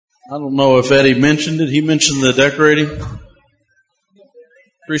I don't know if Eddie mentioned it. He mentioned the decorating.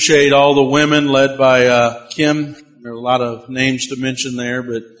 Appreciate all the women led by Kim. There are a lot of names to mention there,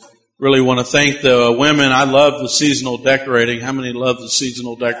 but really want to thank the women. I love the seasonal decorating. How many love the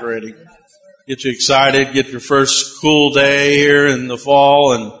seasonal decorating? Get you excited, get your first cool day here in the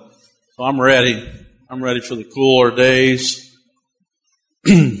fall, and so I'm ready. I'm ready for the cooler days.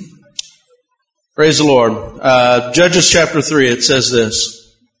 Praise the Lord. Judges chapter 3, it says this.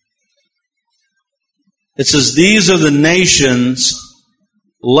 It says, these are the nations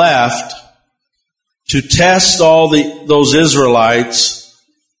left to test all those Israelites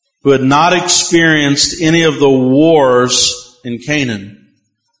who had not experienced any of the wars in Canaan.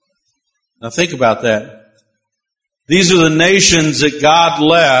 Now think about that. These are the nations that God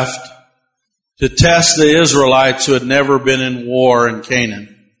left to test the Israelites who had never been in war in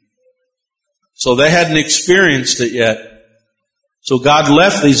Canaan. So they hadn't experienced it yet. So God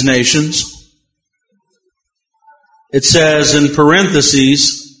left these nations. It says in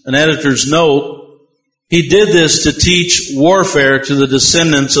parentheses, an editor's note, he did this to teach warfare to the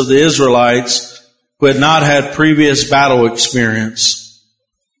descendants of the Israelites who had not had previous battle experience.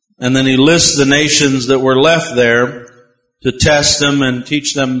 And then he lists the nations that were left there to test them and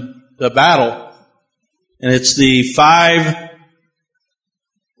teach them the battle. And it's the 5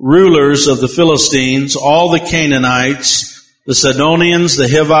 rulers of the Philistines, all the Canaanites, the Sidonians, the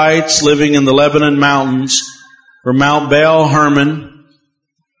Hivites living in the Lebanon mountains, from Mount Baal Hermon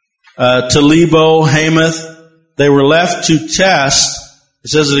to Lebo Hamath. They were left to test. It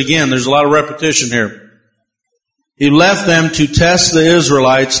says it again. There's a lot of repetition here. He left them to test the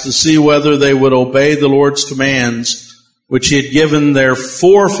Israelites to see whether they would obey the Lord's commands, which he had given their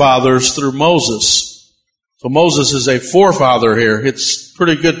forefathers through Moses. So Moses is a forefather here. It's a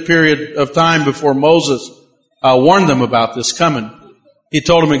pretty good period of time before Moses warned them about this coming. He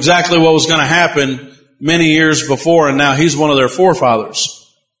told them exactly what was going to happen many years before, and now he's one of their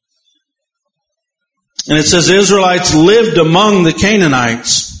forefathers. And it says the Israelites lived among the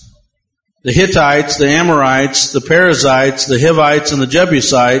Canaanites, the Hittites, the Amorites, the Perizzites, the Hivites, and the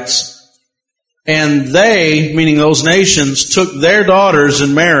Jebusites. And they, meaning those nations, took their daughters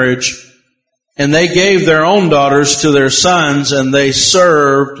in marriage, and they gave their own daughters to their sons, and they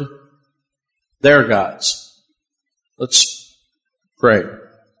served their gods. Let's pray.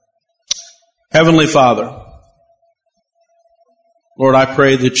 Heavenly Father, Lord, I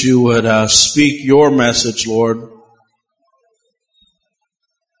pray that you would speak your message, Lord.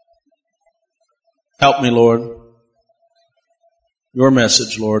 Help me, Lord. Your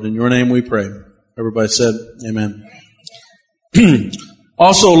message, Lord. In your name we pray. Everybody said, amen.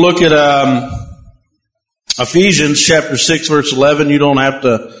 Also look at Ephesians chapter 6, verse 11. You don't have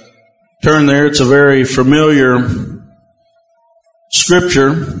to turn there. It's a very familiar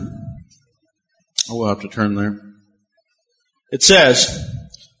scripture. I will have to turn there. It says,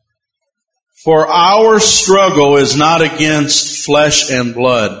 for our struggle is not against flesh and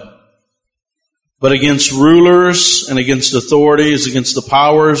blood, but against rulers and against authorities, against the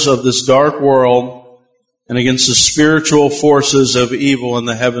powers of this dark world, and against the spiritual forces of evil in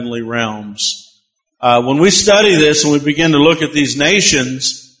the heavenly realms. When we study this and we begin to look at these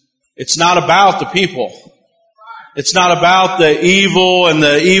nations, it's not about the people. It's not about the evil and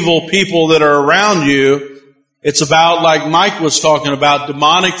the evil people that are around you. It's about, like Mike was talking about,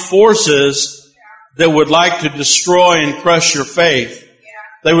 demonic forces that would like to destroy and crush your faith.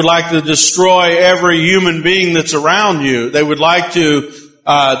 They would like to destroy every human being that's around you. They would like to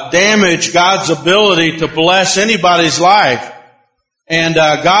damage God's ability to bless anybody's life. And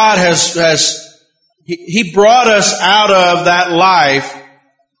God He brought us out of that life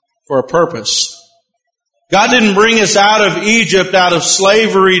for a purpose. God didn't bring us out of Egypt, out of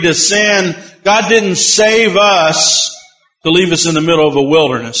slavery to sin. God didn't save us to leave us in the middle of a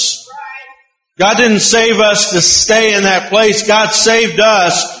wilderness. God didn't save us to stay in that place. God saved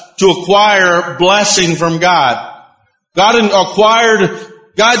us to acquire blessing from God. God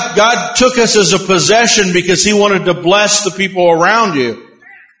took us as a possession because He wanted to bless the people around you.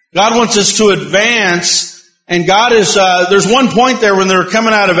 God wants us to advance, and God is, there's one point there when they were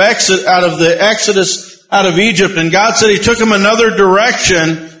coming out of the Exodus, out of Egypt, and God said He took them another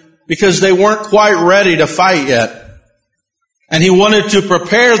direction because they weren't quite ready to fight yet. And He wanted to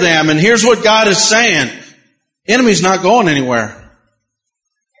prepare them. And here's what God is saying. Enemy's not going anywhere.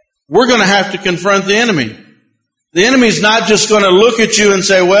 We're going to have to confront the enemy. The enemy's not just going to look at you and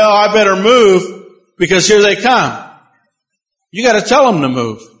say, well, I better move because here they come. You got to tell them to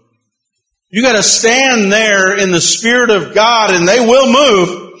move. You got to stand there in the Spirit of God, and they will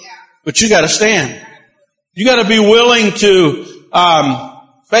move, but you got to stand. You got to be willing to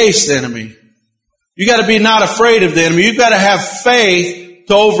face the enemy. You got to be not afraid of the enemy. You've got to have faith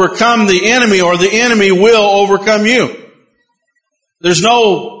to overcome the enemy, or the enemy will overcome you. There's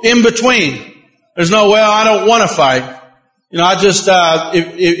no in between. There's no, well, I don't want to fight.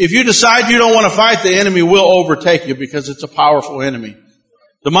 If you decide you don't want to fight, the enemy will overtake you because it's a powerful enemy.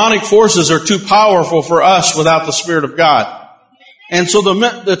 Demonic forces are too powerful for us without the Spirit of God. And so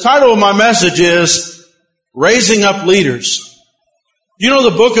the title of my message is Raising Up Leaders. You know,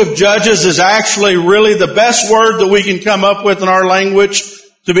 the book of Judges is actually really the best word that we can come up with in our language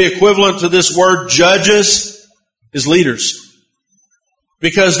to be equivalent to this word judges is leaders.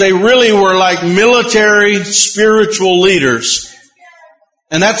 Because they really were like military, spiritual leaders.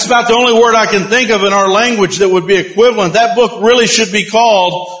 And that's about the only word I can think of in our language that would be equivalent. That book really should be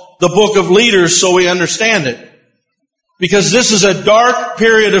called the Book of Leaders so we understand it. Because this is a dark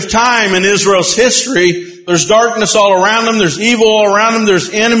period of time in Israel's history. There's darkness all around them. There's evil all around them. There's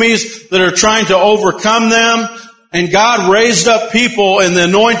enemies that are trying to overcome them. And God raised up people in the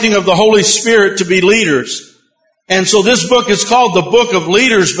anointing of the Holy Spirit to be leaders. And so this book is called the Book of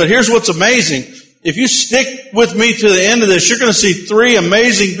Leaders, but here's what's amazing. If you stick with me to the end of this, you're going to see three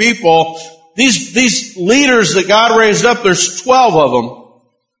amazing people. These leaders that God raised up, there's 12 of them.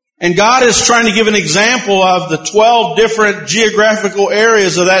 And God is trying to give an example of the 12 different geographical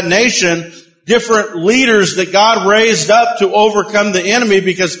areas of that nation, different leaders that God raised up to overcome the enemy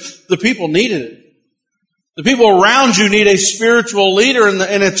because the people needed it. The people around you need a spiritual leader,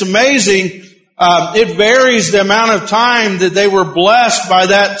 and it's amazing. It varies the amount of time that they were blessed by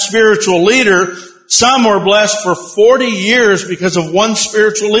that spiritual leader. Some were blessed for 40 years because of one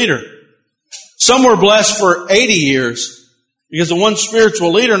spiritual leader. Some were blessed for 80 years because of one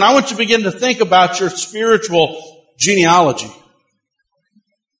spiritual leader. And I want you to begin to think about your spiritual genealogy.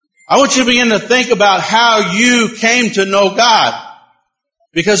 I want you to begin to think about how you came to know God.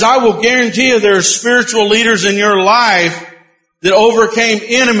 Because I will guarantee you there are spiritual leaders in your life that overcame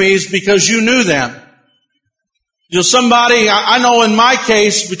enemies because you knew them. You know, somebody, I know in my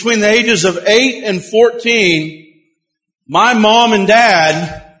case, between the ages of 8 and 14, my mom and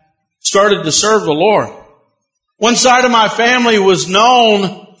dad started to serve the Lord. One side of my family was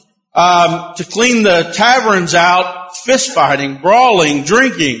known to clean the taverns out, fist fighting, brawling,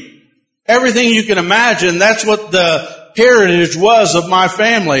 drinking, everything you can imagine. That's what the heritage was of my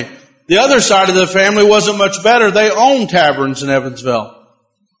family. The other side of the family wasn't much better. They owned taverns in Evansville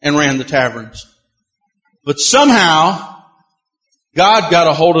and ran the taverns. But somehow, God got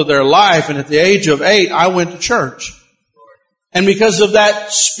a hold of their life, and at the age of 8, I went to church. And because of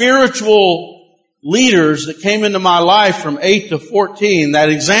that spiritual leaders that came into my life from 8 to 14, that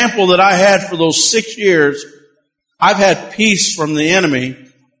example that I had for those 6 years, I've had peace from the enemy.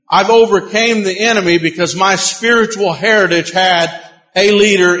 I've overcame the enemy because my spiritual heritage had a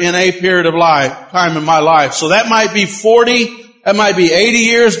leader in a period of time in my life. So that might be 40, that might be 80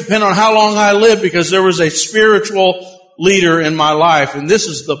 years, depending on how long I live, because there was a spiritual leader in my life. And this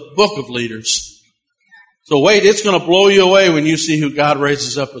is the book of leaders. So wait, it's going to blow you away when you see who God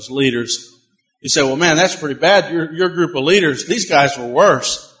raises up as leaders. You say, well, man, that's pretty bad. Your group of leaders, these guys were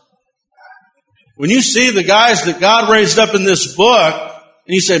worse. When you see the guys that God raised up in this book,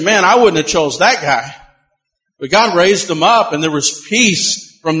 and you say, man, I wouldn't have chose that guy. But God raised them up, and there was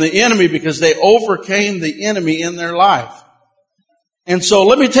peace from the enemy because they overcame the enemy in their life. And so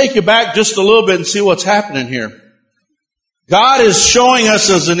let me take you back just a little bit and see what's happening here. God is showing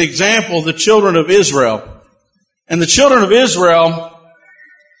us as an example the children of Israel. And the children of Israel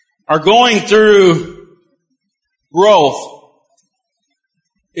are going through growth.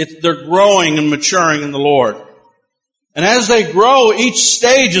 They're growing and maturing in the Lord. And as they grow, each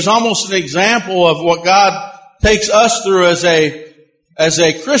stage is almost an example of what God takes us through as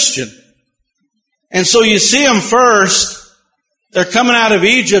a Christian. And so you see them first. They're coming out of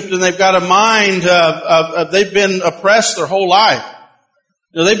Egypt, and they've got a mind they've been oppressed their whole life.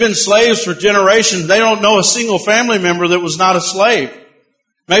 You know, they've been slaves for generations. They don't know a single family member that was not a slave.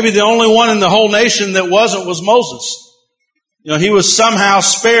 Maybe the only one in the whole nation that wasn't was Moses. You know, he was somehow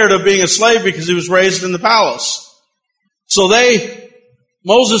spared of being a slave because he was raised in the palace. So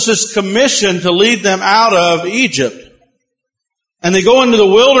Moses is commissioned to lead them out of Egypt. And they go into the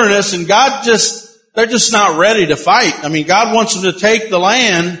wilderness, and they're just not ready to fight. I mean, God wants them to take the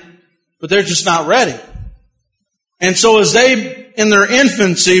land, but they're just not ready. And so as they, in their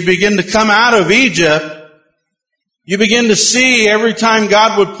infancy, begin to come out of Egypt, you begin to see every time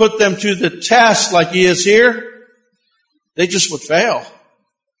God would put them to the test like He is here, they just would fail.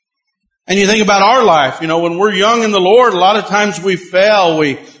 And you think about our life, you know, when we're young in the Lord, a lot of times we fail.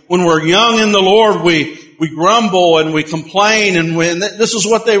 When we're young in the Lord, we grumble and we complain, and this is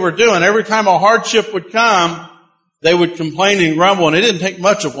what they were doing. Every time a hardship would come, they would complain and grumble, and it didn't take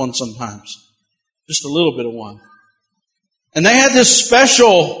much of one sometimes. Just a little bit of one. And they had this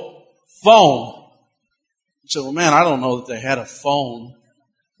special phone. You say, well, man, I don't know that they had a phone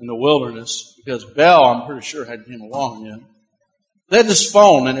in the wilderness, because Bell, I'm pretty sure, hadn't came along yet. They had this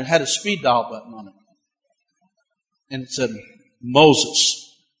phone, and it had a speed dial button on it. And it said, Moses.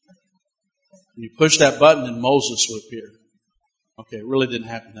 And you push that button, and Moses would appear. Okay, it really didn't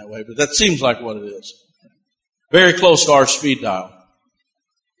happen that way, but that seems like what it is. Very close to our speed dial.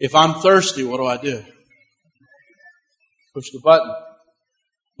 If I'm thirsty, what do? Push the button.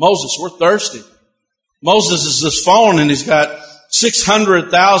 Moses, we're thirsty. Moses is this phone, and he's got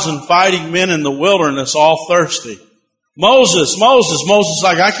 600,000 fighting men in the wilderness, all thirsty. Moses, Moses, Moses,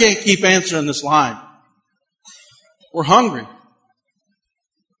 like, I can't keep answering this line. We're hungry.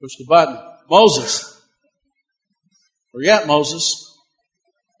 Push the button. Moses. Where you at, Moses?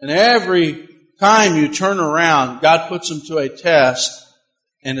 And every time you turn around, God puts him to a test,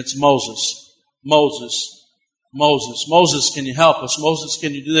 and it's Moses. Moses. Moses. Moses, can you help us? Moses,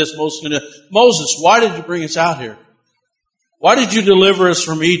 can you do this? Moses, why did you bring us out here? Why did you deliver us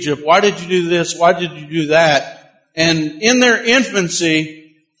from Egypt? Why did you do this? Why did you do that? And in their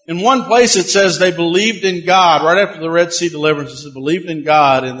infancy, in one place it says they believed in God. Right after the Red Sea deliverance, it says believed in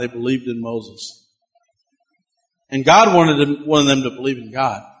God and they believed in Moses. And God wanted them to believe in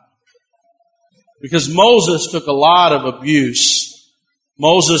God. Because Moses took a lot of abuse.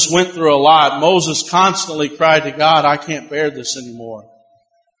 Moses went through a lot. Moses constantly cried to God, I can't bear this anymore.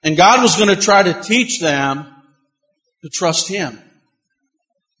 And God was going to try to teach them to trust Him.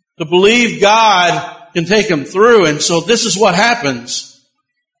 To believe God can take them through. And so this is what happens.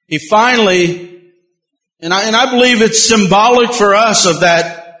 He finally, and I believe it's symbolic for us of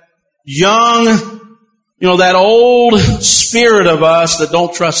that young, that old spirit of us that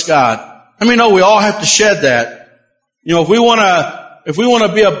don't trust God. I mean, no, we all have to shed that. If we want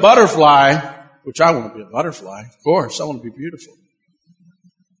to be a butterfly, which I want to be a butterfly, of course, I want to be beautiful.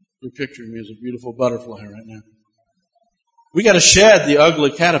 You're picturing me as a beautiful butterfly right now. We got to shed the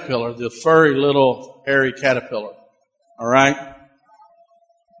ugly caterpillar, the furry little hairy caterpillar. All right?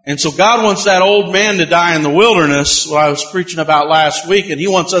 And so God wants that old man to die in the wilderness, what I was preaching about last week, and He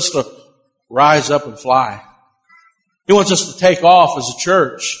wants us to rise up and fly. He wants us to take off as a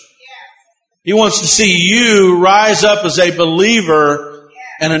church. He wants to see you rise up as a believer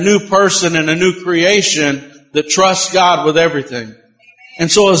and a new person and a new creation that trusts God with everything. And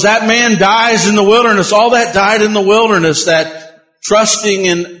so as that man dies in the wilderness, all that died in the wilderness, that trusting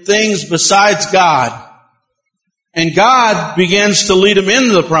in things besides God. And God begins to lead him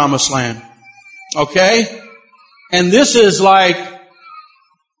into the promised land. Okay? And this is like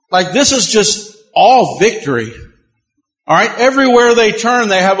this is just all victory. All right? Everywhere they turn,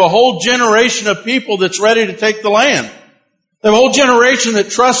 they have a whole generation of people that's ready to take the land. They have a whole generation that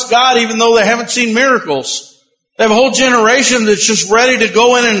trusts God even though they haven't seen miracles. They have a whole generation that's just ready to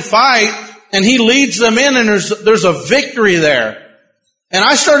go in and fight, and He leads them in, and there's a victory there. And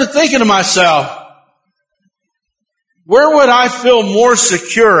I started thinking to myself, where would I feel more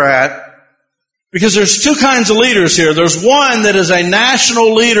secure at? Because there's two kinds of leaders here. There's one that is a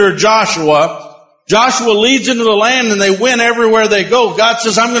national leader, Joshua. Joshua leads into the land and they win everywhere they go. God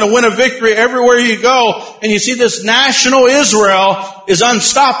says, I'm going to win a victory everywhere you go. And you see this national Israel is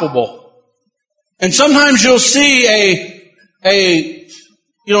unstoppable. And sometimes you'll see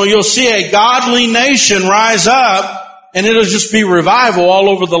you'll see a godly nation rise up and it'll just be revival all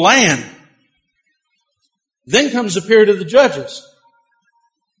over the land. Then comes the period of the judges.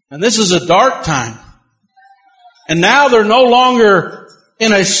 And this is a dark time. And now they're no longer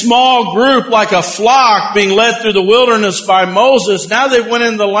in a small group like a flock being led through the wilderness by Moses. Now they went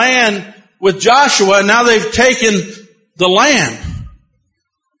in the land with Joshua, and now they've taken the land.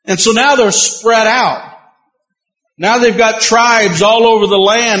 And so now they're spread out. Now they've got tribes all over the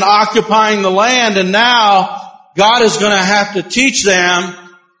land occupying the land, and now God is going to have to teach them.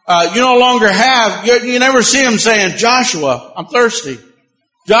 You no longer have, you never see them saying, Joshua, I'm thirsty.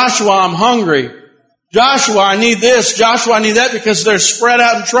 Joshua, I'm hungry. Joshua, I need this. Joshua, I need that, because they're spread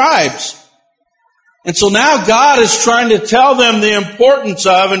out in tribes. And so now God is trying to tell them the importance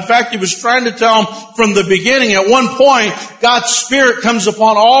of, in fact, He was trying to tell them from the beginning. At one point, God's Spirit comes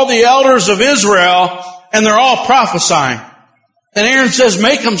upon all the elders of Israel, and they're all prophesying. And Aaron says,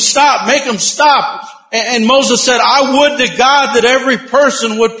 make them stop, make them stop. And Moses said, I would to God that every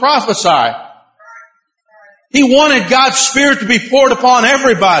person would prophesy. He wanted God's Spirit to be poured upon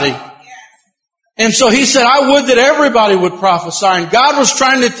everybody. And so he said, I would that everybody would prophesy. And God was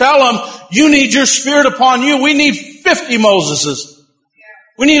trying to tell him, you need your Spirit upon you. We need 50 Moseses.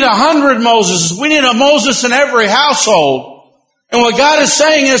 We need 100 Moseses. We need a Moses in every household. And what God is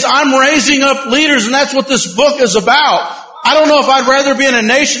saying is, I'm raising up leaders, and that's what this book is about. I don't know if I'd rather be in a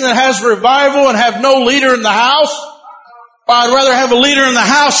nation that has revival and have no leader in the house, or I'd rather have a leader in the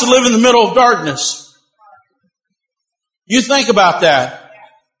house and live in the middle of darkness. You think about that.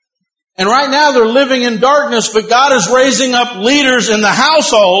 And right now they're living in darkness, but God is raising up leaders in the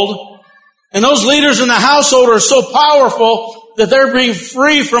household, and those leaders in the household are so powerful that they're being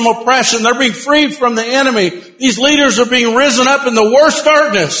free from oppression. They're being freed from the enemy. These leaders are being risen up in the worst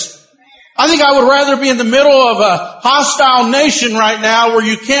darkness. I think I would rather be in the middle of a hostile nation right now where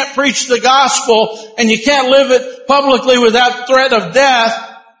you can't preach the gospel and you can't live it publicly without threat of death,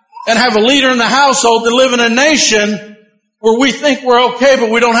 and have a leader in the household than live in a nation where we think we're okay, but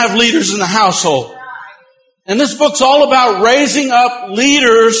we don't have leaders in the household. And this book's all about raising up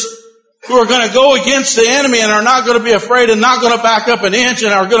leaders who are going to go against the enemy and are not going to be afraid and not going to back up an inch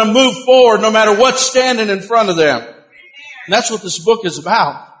and are going to move forward no matter what's standing in front of them. And that's what this book is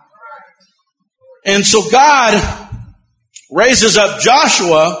about. And so God raises up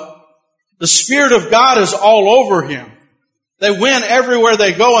Joshua. The Spirit of God is all over him. They win everywhere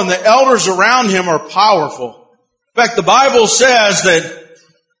they go, and the elders around him are powerful. In fact, the Bible says that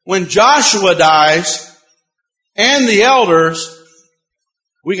when Joshua dies and the elders,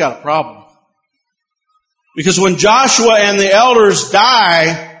 we got a problem. Because when Joshua and the elders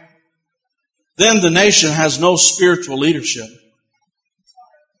die, then the nation has no spiritual leadership.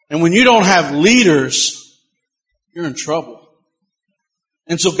 And when you don't have leaders, you're in trouble.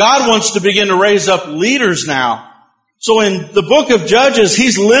 And so God wants to begin to raise up leaders now. So in the book of Judges,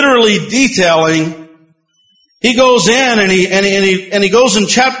 he's literally detailing. He goes in and he goes in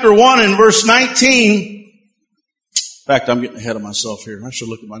chapter 1 and verse 19. In fact, I'm getting ahead of myself here. I should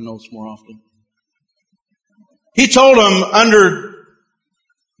look at my notes more often. He told them under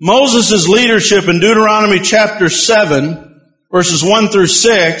Moses' leadership in Deuteronomy chapter 7, verses 1 through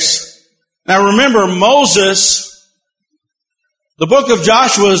 6. Now remember, Moses, the book of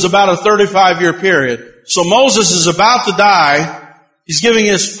Joshua is about a 35-year period. So Moses is about to die. He's giving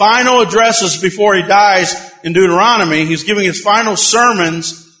his final addresses before he dies in Deuteronomy. He's giving his final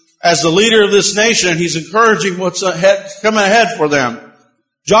sermons as the leader of this nation. He's encouraging what's coming ahead for them.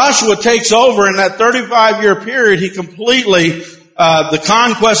 Joshua takes over in that 35-year period. He completely, the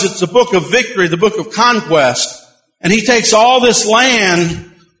conquest, it's the book of victory, the book of conquest. And he takes all this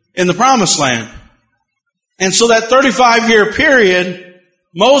land in the promised land. And so that 35-year period,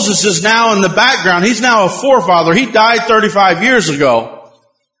 Moses is now in the background. He's now a forefather. He died 35 years ago.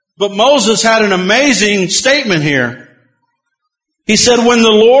 But Moses had an amazing statement here. He said, when the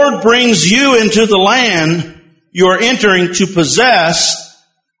Lord brings you into the land you are entering to possess,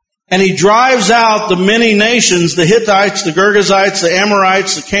 and he drives out the many nations, the Hittites, the Girgashites, the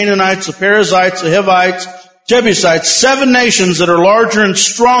Amorites, the Canaanites, the Perizzites, the Hivites, Jebusites, 7 nations that are larger and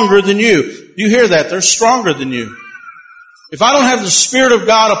stronger than you. You hear that? They're stronger than you. If I don't have the Spirit of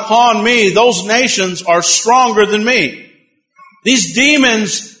God upon me, those nations are stronger than me. These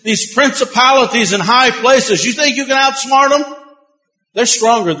demons, these principalities in high places, you think you can outsmart them? They're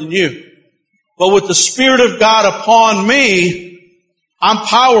stronger than you. But with the Spirit of God upon me, I'm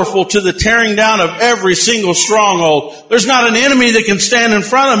powerful to the tearing down of every single stronghold. There's not an enemy that can stand in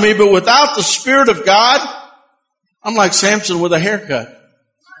front of me, but without the Spirit of God, I'm like Samson with a haircut.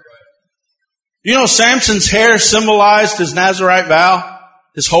 You know, Samson's hair symbolized his Nazirite vow,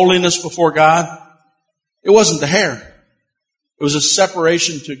 his holiness before God. It wasn't the hair. It was a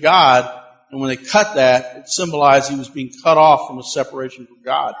separation to God. And when they cut that, it symbolized he was being cut off from a separation from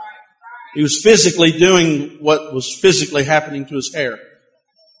God. He was physically doing what was physically happening to his hair.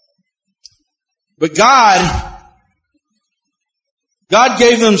 But God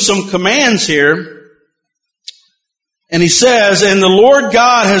gave them some commands here. And he says, and the Lord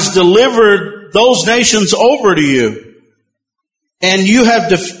God has delivered those nations over to you. And you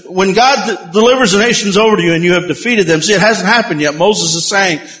have, when God delivers the nations over to you and you have defeated them, see, it hasn't happened yet. Moses is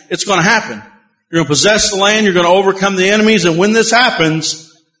saying it's going to happen. You're going to possess the land, you're going to overcome the enemies, and when this happens,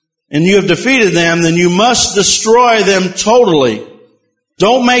 and you have defeated them, then you must destroy them totally.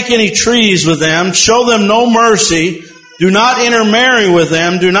 Don't make any treaties with them. Show them no mercy. Do not intermarry with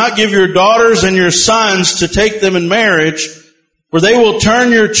them. Do not give your daughters and your sons to take them in marriage, for they will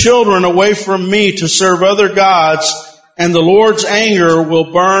turn your children away from me to serve other gods, and the Lord's anger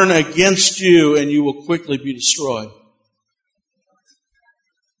will burn against you, and you will quickly be destroyed.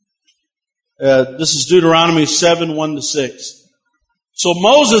 This is Deuteronomy 7, 1-6. So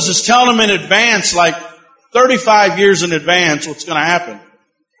Moses is telling them in advance, like 35 years in advance, what's going to happen.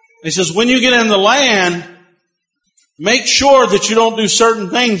 He says, when you get in the land, make sure that you don't do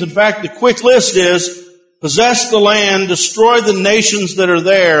certain things. In fact, the quick list is, possess the land, destroy the nations that are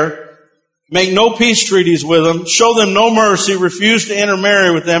there, make no peace treaties with them, show them no mercy, refuse to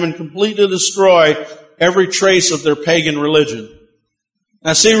intermarry with them, and completely destroy every trace of their pagan religion.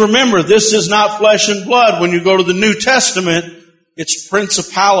 Now see, remember, this is not flesh and blood. When you go to the New Testament, it's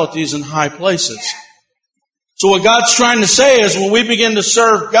principalities in high places. So what God's trying to say is when we begin to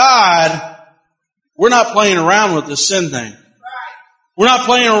serve God, we're not playing around with this sin thing. We're not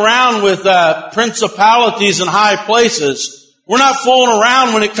playing around with principalities in high places. We're not fooling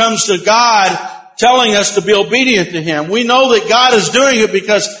around when it comes to God telling us to be obedient to Him. We know that God is doing it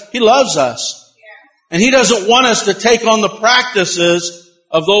because He loves us. And He doesn't want us to take on the practices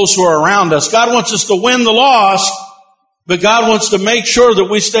of those who are around us. God wants us to win the lost, but God wants to make sure that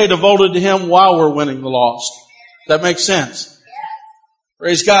we stay devoted to Him while we're winning the lost. Does that make sense?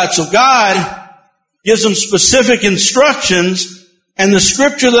 Praise God. So God gives them specific instructions, and the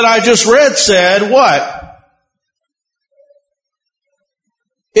scripture that I just read said what?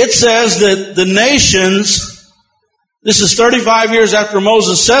 It says that the nations, this is 35 years after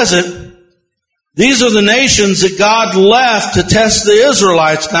Moses says it, these are the nations that God left to test the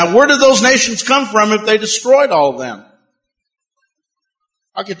Israelites. Now, where did those nations come from if they destroyed all of them?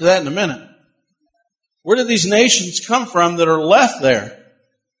 I'll get to that in a minute. Where did these nations come from that are left there?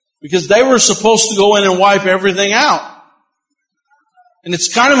 Because they were supposed to go in and wipe everything out. And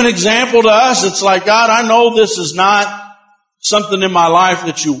it's kind of an example to us. It's like, God, I know this is not something in my life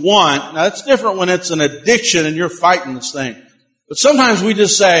that you want. Now, it's different when it's an addiction and you're fighting this thing. But sometimes we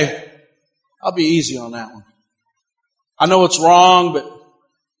just say, I'll be easy on that one. I know it's wrong, but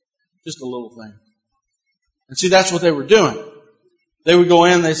just a little thing. And see, that's what they were doing. They would go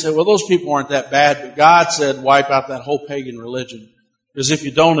in, they say, well, those people aren't that bad, but God said wipe out that whole pagan religion. Because if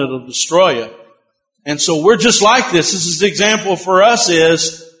you don't, it'll destroy you. And so we're just like this. This is the example for us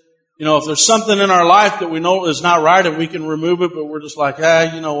is, if there's something in our life that we know is not right and we can remove it, but we're just like,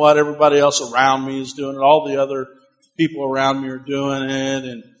 you know what, everybody else around me is doing it. All the other people around me are doing it,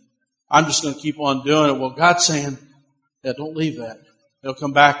 and I'm just going to keep on doing it. Well, God's saying, don't leave that. They'll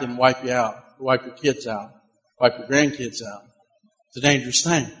come back and wipe you out, wipe your kids out, wipe your grandkids out. It's a dangerous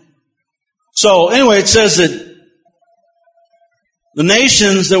thing. So anyway, it says that the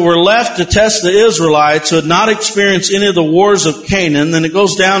nations that were left to test the Israelites who had not experienced any of the wars of Canaan, then it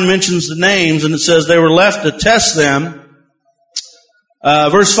goes down, mentions the names, and it says they were left to test them.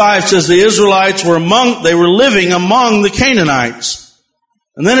 Verse 5 says the Israelites were living among the Canaanites.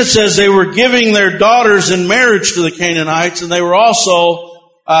 And then it says they were giving their daughters in marriage to the Canaanites, and they were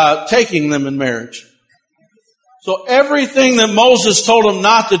also taking them in marriage. So everything that Moses told them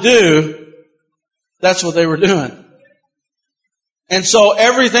not to do, that's what they were doing. And so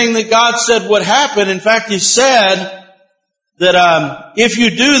everything that God said would happen, in fact, He said that if you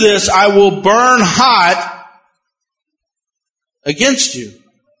do this, I will burn hot against you.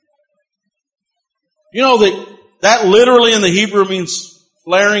 You know that literally in the Hebrew means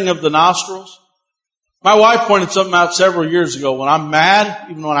flaring of the nostrils. My wife pointed something out several years ago. When I'm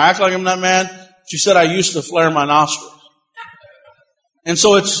mad, even when I act like I'm not mad, she said I used to flare my nostrils. And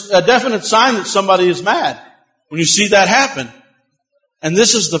so it's a definite sign that somebody is mad when you see that happen. And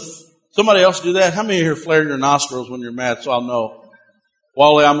this is somebody else do that? How many here flare your nostrils when you're mad? So I'll know.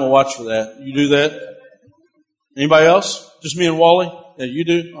 Wally, I'm going to watch for that. You do that? Anybody else? Just me and Wally? Yeah, you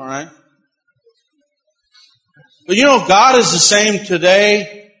do? All right. But God is the same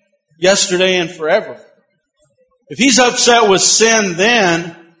today, yesterday, and forever. If He's upset with sin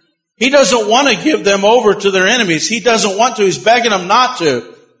then, He doesn't want to give them over to their enemies. He doesn't want to. He's begging them not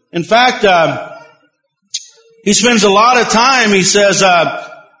to. In fact, He spends a lot of time, he says,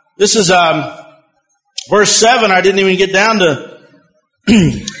 this is verse 7, I didn't even get down to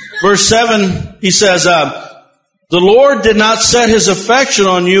verse 7, he says, the Lord did not set His affection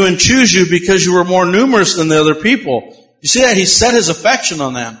on you and choose you because you were more numerous than the other people. You see that? He set His affection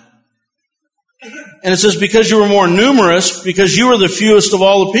on them. And it says, because you were more numerous, because you were the fewest of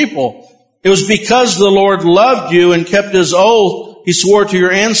all the people. It was because the Lord loved you and kept His oath He swore to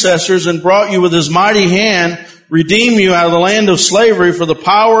your ancestors and brought you with His mighty hand, redeem you out of the land of slavery from the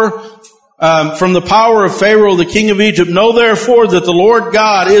power of Pharaoh, the king of Egypt. Know therefore that the Lord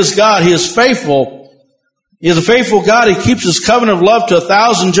God is God. He is faithful. He is a faithful God. He keeps His covenant of love to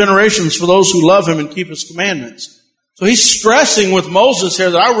 1,000 generations for those who love Him and keep His commandments. So He's stressing with Moses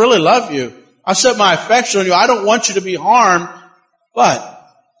here that I really love you. I set my affection on you. I don't want you to be harmed. But,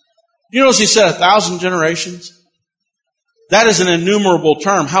 you notice He said 1,000 generations? that is an innumerable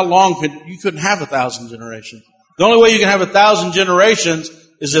term. How long you couldn't have 1,000 generations. The only way you can have 1,000 generations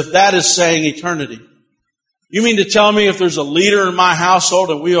is if that is saying eternity. You mean to tell me if there's a leader in my household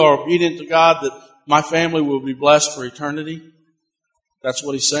and we are obedient to God that my family will be blessed for eternity? That's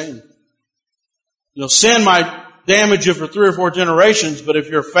what he's saying. Sin might damage you for 3 or 4 generations, but if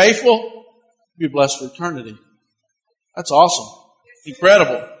you're faithful, you'll be blessed for eternity. That's awesome.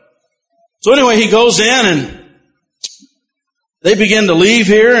 Incredible. So anyway, he goes in and they begin to leave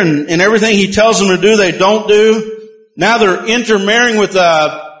here, and everything he tells them to do, they don't do. Now they're intermarrying with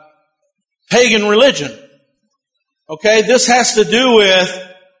pagan religion. Okay, this has to do with,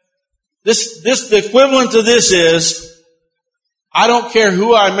 the equivalent to this is, I don't care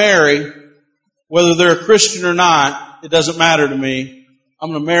who I marry, whether they're a Christian or not, it doesn't matter to me. I'm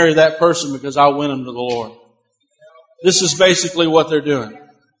going to marry that person because I'll win them to the Lord. This is basically what they're doing.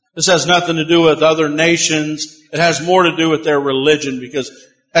 This has nothing to do with other nations. It has more to do with their religion, because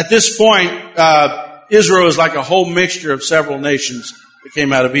at this point, Israel is like a whole mixture of several nations that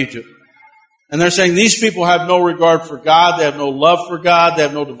came out of Egypt. And they're saying these people have no regard for God, they have no love for God, they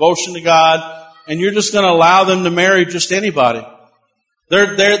have no devotion to God, and you're just going to allow them to marry just anybody.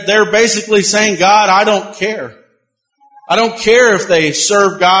 They're basically saying, God, I don't care. I don't care if they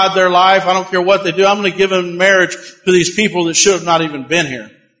serve God their life. I don't care what they do. I'm going to give them marriage to these people that should have not even been here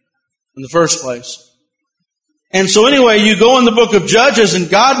in the first place. And so anyway, you go in the book of Judges and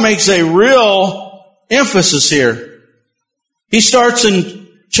God makes a real emphasis here. He starts in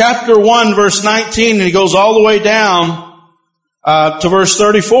chapter 1, verse 19, and he goes all the way down to verse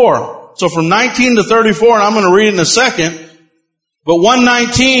 34. So from 19 to 34, and I'm going to read it in a second, but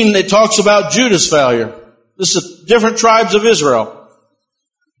 119, it talks about Judah's failure. This is different tribes of Israel.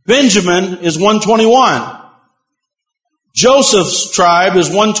 Benjamin is 121. Joseph's tribe is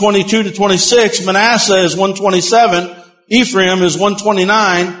 122 to 26. Manasseh is 127. Ephraim is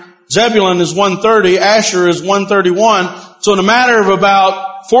 129. Zebulun is 130. Asher is 131. So in a matter of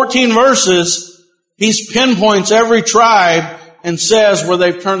about 14 verses, he pinpoints every tribe and says where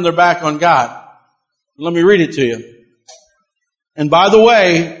they've turned their back on God. Let me read it to you. And by the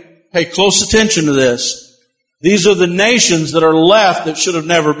way, pay close attention to this. These are the nations that are left that should have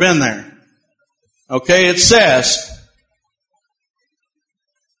never been there. Okay, it says,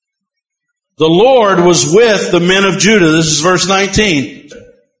 the Lord was with the men of Judah. This is verse 19.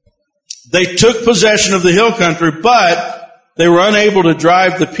 They took possession of the hill country, but they were unable to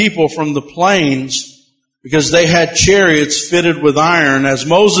drive the people from the plains because they had chariots fitted with iron. As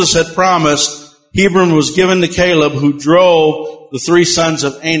Moses had promised, Hebron was given to Caleb, who drove the 3 sons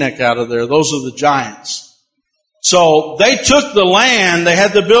of Anak out of there. Those are the giants. So they took the land. They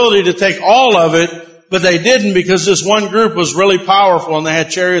had the ability to take all of it, but they didn't because this one group was really powerful and they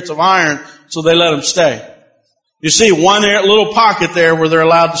had chariots of iron, so they let them stay. You see one little pocket there where they're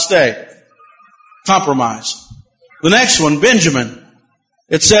allowed to stay. Compromise. The next one, Benjamin.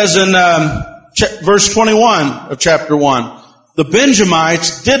 It says in verse 21 of chapter 1, the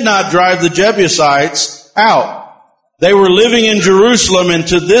Benjamites did not drive the Jebusites out. They were living in Jerusalem, and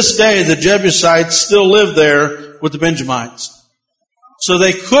to this day the Jebusites still live there with the Benjamites. So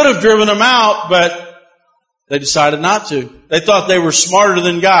they could have driven them out, but they decided not to. They thought they were smarter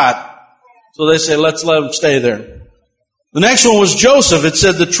than God. So they say, let's let them stay there. The next one was Joseph. It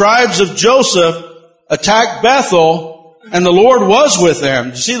said the tribes of Joseph attacked Bethel, and the Lord was with them.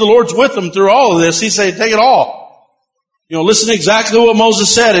 You see, the Lord's with them through all of this. He said, take it all. Listen to exactly what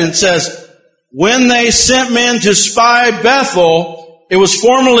Moses said. And it says, when they sent men to spy Bethel, it was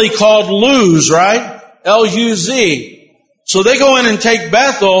formerly called Luz, right? L-U-Z. So they go in and take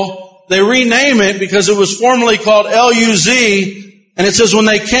Bethel. They rename it because it was formerly called L-U-Z. And it says when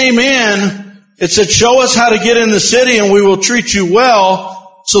they came in, it said, show us how to get in the city and we will treat you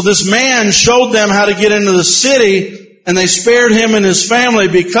well. So this man showed them how to get into the city, and they spared him and his family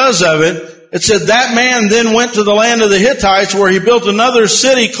because of it. It said that man then went to the land of the Hittites, where he built another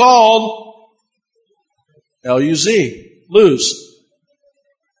city called L-U-Z, Luz.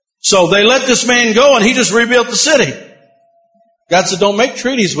 So they let this man go and he just rebuilt the city. God said, don't make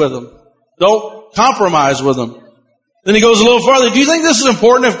treaties with them. Don't compromise with them. Then he goes a little farther. Do you think this is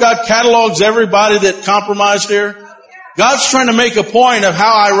important if God catalogs everybody that compromised here? God's trying to make a point of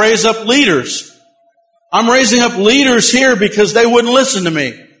how I raise up leaders. I'm raising up leaders here because they wouldn't listen to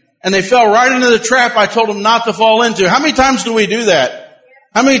me. And they fell right into the trap I told them not to fall into. How many times do we do that?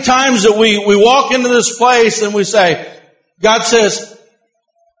 How many times that we walk into this place and we say, God says,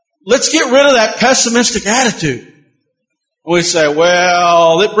 let's get rid of that pessimistic attitude. We say,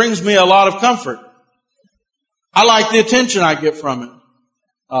 well, it brings me a lot of comfort. I like the attention I get from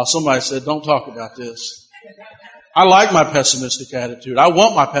it. Somebody said, don't talk about this. I like my pessimistic attitude. I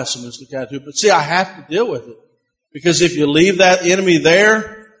want my pessimistic attitude. But see, I have to deal with it. Because if you leave that enemy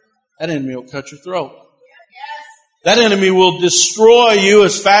there, that enemy will cut your throat. That enemy will destroy you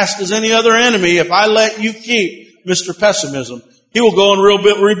as fast as any other enemy if I let you keep Mr. Pessimism. He will go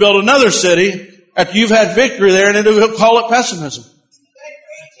and rebuild another city after you've had victory there, and then he'll call it pessimism.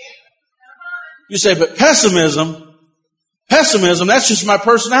 You say, but pessimism, that's just my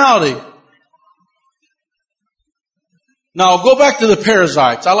personality. Now, go back to the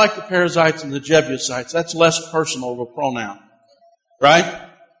Perizzites. I like the Perizzites and the Jebusites. That's less personal of a pronoun. Right?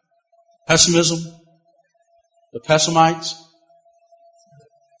 Pessimism. The Pessimites.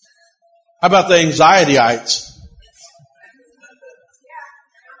 How about the Anxietyites?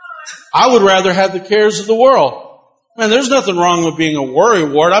 I would rather have the cares of the world. Man, there's nothing wrong with being a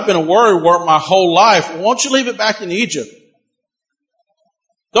worrywart. I've been a worrywart my whole life. Why don't you leave it back in Egypt?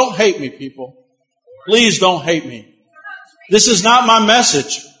 Don't hate me, people. Please don't hate me. This is not my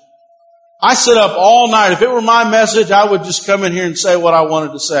message. I sit up all night. If it were my message, I would just come in here and say what I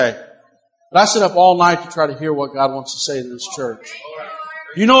wanted to say. But I sit up all night to try to hear what God wants to say to this church.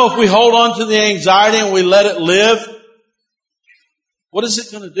 You know, if we hold on to the anxiety and we let it live, what is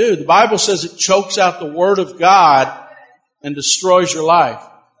it going to do? The Bible says it chokes out the Word of God and destroys your life.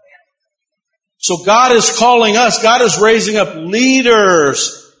 So God is calling us. God is raising up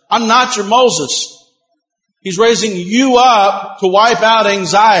leaders. I'm not your Moses. He's raising you up to wipe out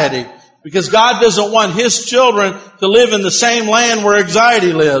anxiety because God doesn't want His children to live in the same land where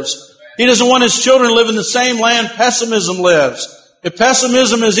anxiety lives. He doesn't want His children to live in the same land pessimism lives. If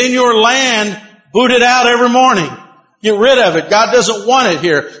pessimism is in your land, boot it out every morning. Get rid of it. God doesn't want it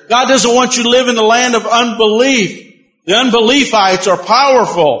here. God doesn't want you to live in the land of unbelief. The unbeliefites are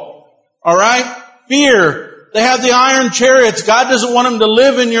powerful. All right? Fear. They have the iron chariots. God doesn't want them to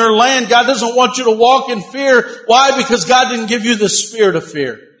live in your land. God doesn't want you to walk in fear. Why? Because God didn't give you the spirit of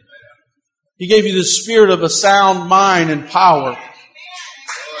fear. He gave you the spirit of a sound mind and power.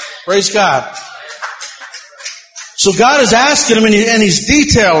 Praise God. So God is asking him and He's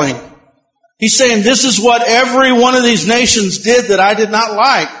detailing. He's saying, this is what every one of these nations did that I did not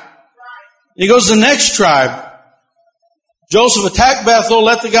like. And he goes to the next tribe. Joseph attacked Bethel,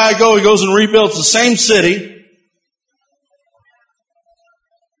 let the guy go. He goes and rebuilds the same city.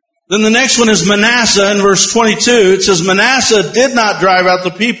 Then the next one is Manasseh in verse 22. It says, Manasseh did not drive out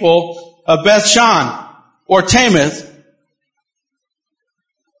the people of Bethshan or Tamath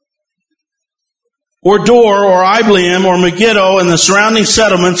or Dor, or Ibleam, or Megiddo, and the surrounding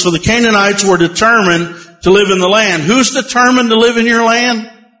settlements, for the Canaanites were determined to live in the land. Who's determined to live in your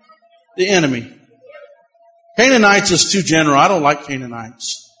land? The enemy. Canaanites is too general. I don't like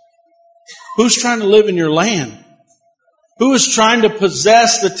Canaanites. Who's trying to live in your land? Who is trying to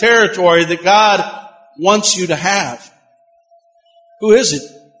possess the territory that God wants you to have? Who is it?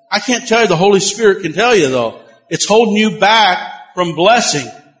 I can't tell you. The Holy Spirit can tell you, though. It's holding you back from blessing.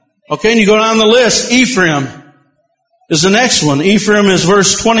 Okay, and you go down the list. Ephraim is the next one. Ephraim is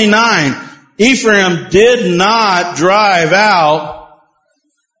verse 29. Ephraim did not drive out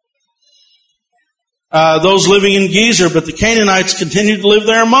those living in Gezer, but the Canaanites continued to live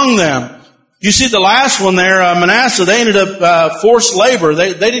there among them. You see the last one there, Manasseh, they ended up forced labor.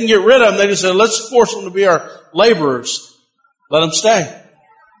 They didn't get rid of them. They just said, let's force them to be our laborers. Let them stay.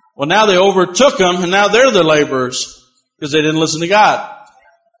 Well, now they overtook them, and now they're the laborers because they didn't listen to God.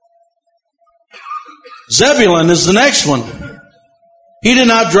 Zebulun is the next one. He did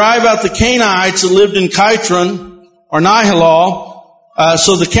not drive out the Canaanites that lived in Kitron or Nahalal.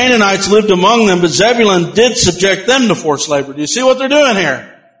 So the Canaanites lived among them, but Zebulun did subject them to forced labor. Do you see what they're doing here?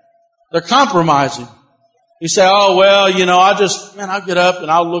 They're compromising. You say, oh, well, I'll get up and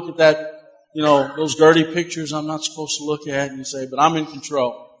I'll look at that, those dirty pictures I'm not supposed to look at. And you say, but I'm in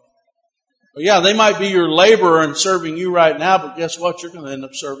control. Well, yeah, they might be your laborer and serving you right now, but guess what? You're going to end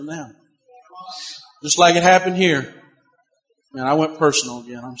up serving them. Just like it happened here. Man, I went personal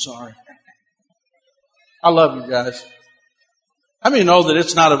again. I'm sorry. I love you guys. How many know that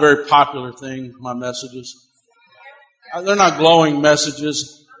it's not a very popular thing, my messages? They're not glowing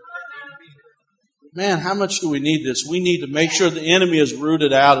messages. Man, how much do we need this? We need to make sure the enemy is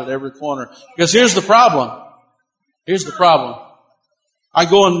rooted out at every corner. Because here's the problem. Here's the problem. I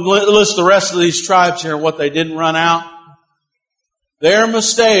go and list the rest of these tribes here and what they didn't run out. Their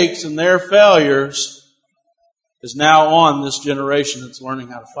mistakes and their failures is now on this generation that's learning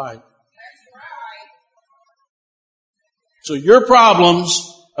how to fight. So your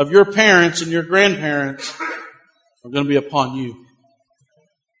problems of your parents and your grandparents are going to be upon you.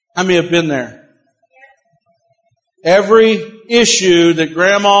 How many have been there? Every issue that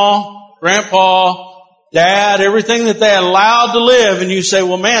grandma, grandpa, dad, everything that they allowed to live, and you say,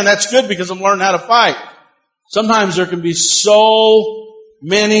 well, man, that's good because I'm learning how to fight. Sometimes there can be so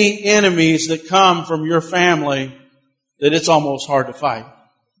many enemies that come from your family that it's almost hard to fight.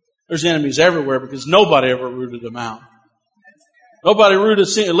 There's enemies everywhere because nobody ever rooted them out. Nobody rooted,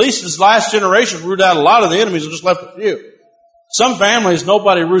 at least this last generation rooted out a lot of the enemies and just left a few. Some families,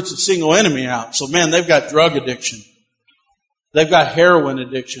 nobody roots a single enemy out. So man, they've got drug addiction. They've got heroin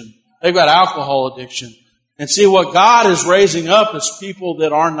addiction. They've got alcohol addiction. And see, what God is raising up is people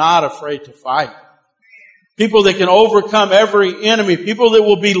that are not afraid to fight. People that can overcome every enemy. People that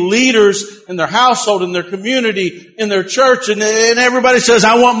will be leaders in their household, in their community, in their church. And everybody says,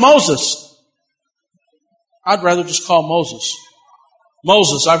 I want Moses. I'd rather just call Moses.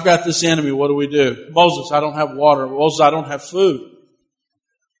 Moses, I've got this enemy. What do we do? Moses, I don't have water. Moses, I don't have food.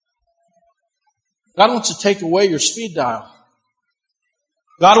 God wants to take away your speed dial.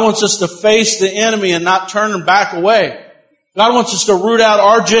 God wants us to face the enemy and not turn and back away. God wants us to root out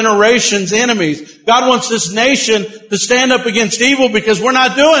our generation's enemies. God wants this nation to stand up against evil because we're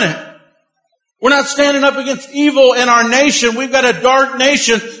not doing it. We're not standing up against evil in our nation. We've got a dark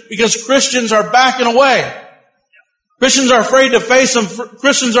nation because Christians are backing away. Christians are afraid to face them.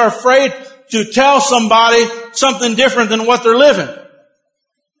 Christians are afraid to tell somebody something different than what they're living.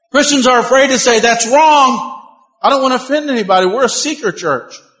 Christians are afraid to say, that's wrong. I don't want to offend anybody. We're a seeker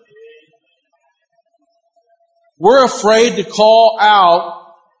church. We're afraid to call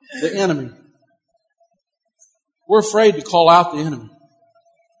out the enemy. We're afraid to call out the enemy.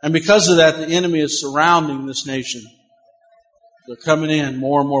 And because of that, the enemy is surrounding this nation. They're coming in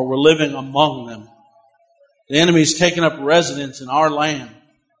more and more. We're living among them. The enemy's taking up residence in our land.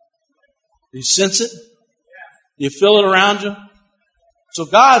 Do you sense it? Do you feel it around you? So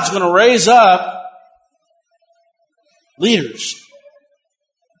God's going to raise up leaders.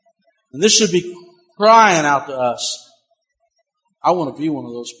 And this should be crying out to us. I want to be one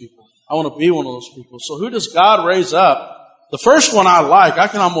of those people. I want to be one of those people. So who does God raise up? The first one I like. I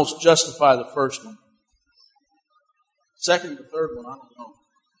can almost justify the first one. Second, the third one, I don't know.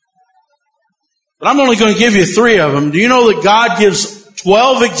 But I'm only going to give you 3 of them. Do you know that God gives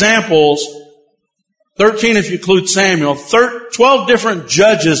 12 examples, 13 if you include Samuel, 12 different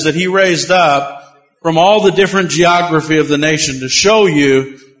judges that He raised up from all the different geography of the nation to show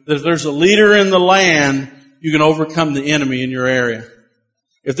you that if there's a leader in the land, you can overcome the enemy in your area.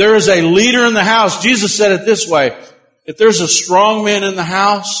 If there is a leader in the house, Jesus said it this way, if there's a strong man in the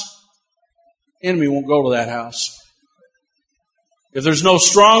house, the enemy won't go to that house. If there's no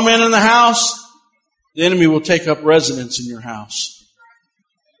strong man in the house, the enemy will take up residence in your house.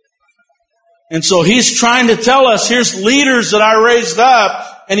 And so He's trying to tell us, here's leaders that I raised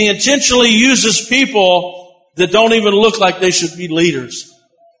up, and He intentionally uses people that don't even look like they should be leaders.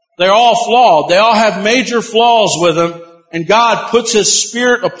 They're all flawed. They all have major flaws with them, and God puts His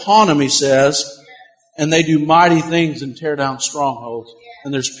Spirit upon them, He says, and they do mighty things and tear down strongholds.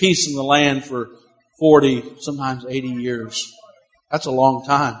 And there's peace in the land for 40, sometimes 80 years. That's a long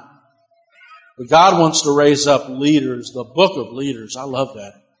time. But God wants to raise up leaders, the book of leaders. I love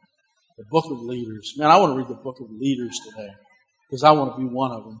that. The book of leaders. Man, I want to read the book of leaders today because I want to be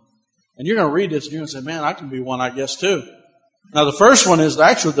one of them. And you're going to read this and you're going to say, man, I can be one, I guess, too. Now, the first one is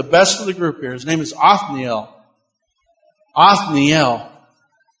actually the best of the group here. His name is Othniel. Othniel.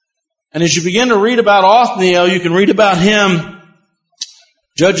 And as you begin to read about Othniel, you can read about him,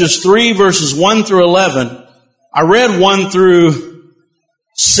 Judges 3, verses 1 through 11. I read 1 through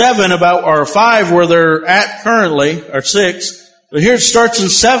 7 about, or 5 where they're at currently, or 6. But here it starts in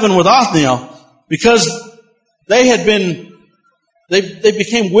 7 with Othniel. Because they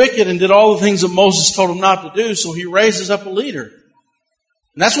became wicked and did all the things that Moses told them not to do, so he raises up a leader.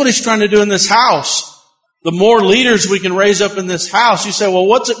 And that's what he's trying to do in this house. The more leaders we can raise up in this house, you say, well,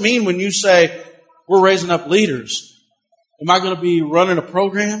 what's it mean when you say we're raising up leaders? Am I going to be running a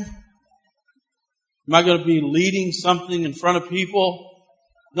program? Am I going to be leading something in front of people?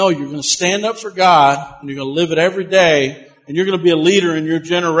 No, you're going to stand up for God, and you're going to live it every day, and you're going to be a leader in your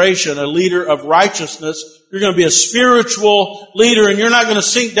generation, a leader of righteousness. You're going to be a spiritual leader, and you're not going to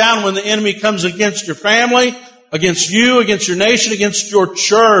sink down when the enemy comes against your family, against you, against your nation, against your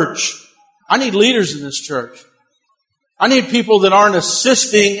church. I need leaders in this church. I need people that aren't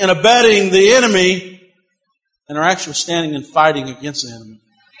assisting and abetting the enemy and are actually standing and fighting against the enemy.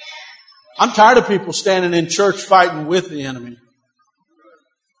 I'm tired of people standing in church fighting with the enemy.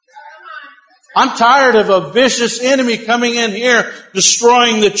 I'm tired of a vicious enemy coming in here,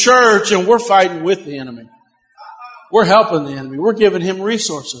 destroying the church, and we're fighting with the enemy. We're helping the enemy. We're giving him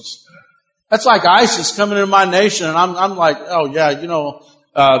resources. That's like ISIS coming into my nation, and I'm like, oh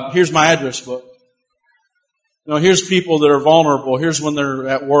yeah, here's my address book. Here's people that are vulnerable. Here's when they're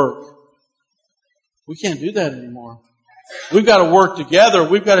at work. We can't do that anymore. We've got to work together.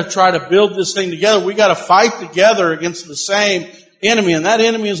 We've got to try to build this thing together. We've got to fight together against the same enemy. And that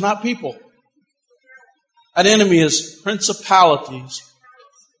enemy is not people. That enemy is principalities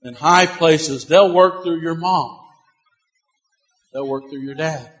in high places. They'll work through your mom. They'll work through your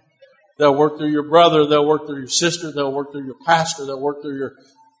dad. They'll work through your brother. They'll work through your sister. They'll work through your pastor. They'll work through your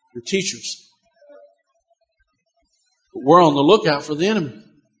teachers. But we're on the lookout for the enemy.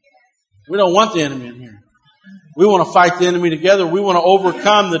 We don't want the enemy in here. We want to fight the enemy together. We want to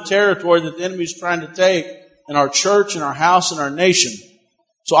overcome the territory that the enemy is trying to take in our church, in our house, in our nation.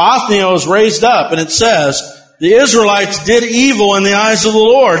 So Othniel is raised up, and it says, the Israelites did evil in the eyes of the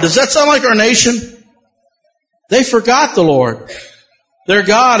Lord. Does that sound like our nation? They forgot the Lord, their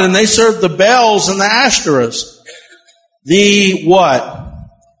God, and they served the Baals and the Ashtoreths. The what?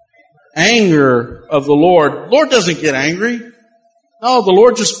 Anger of the Lord. The Lord doesn't get angry. No, the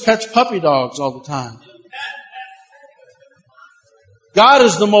Lord just pets puppy dogs all the time. God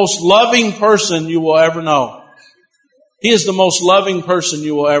is the most loving person you will ever know. He is the most loving person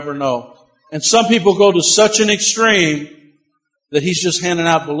you will ever know. And some people go to such an extreme that He's just handing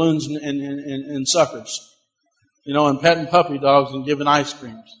out balloons and suckers. And petting puppy dogs and giving ice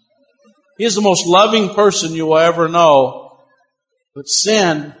creams. He is the most loving person you will ever know. But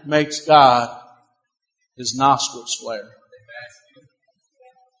sin makes God His nostrils flare.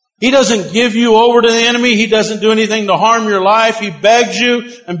 He doesn't give you over to the enemy. He doesn't do anything to harm your life. He begs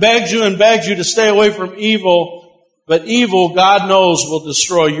you and begs you and begs you to stay away from evil. But evil, God knows, will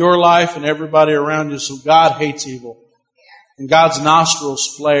destroy your life and everybody around you. So God hates evil. And God's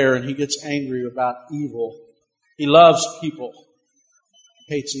nostrils flare and He gets angry about evil. He loves people.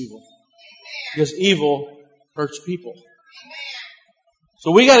 He hates evil. Because evil hurts people.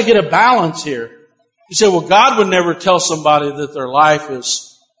 So we got to get a balance here. You say, well, God would never tell somebody that their life is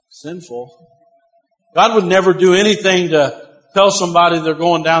sinful. God would never do anything to tell somebody they're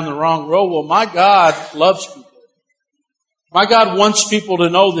going down the wrong road. Well, my God loves people. My God wants people to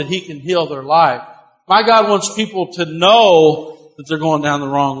know that He can heal their life. My God wants people to know that they're going down the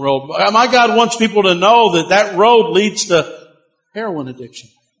wrong road. My God wants people to know that that road leads to heroin addiction.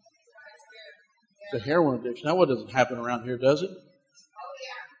 The heroin addiction. Now, what doesn't happen around here, does it?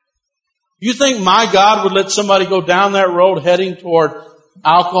 You think my God would let somebody go down that road heading toward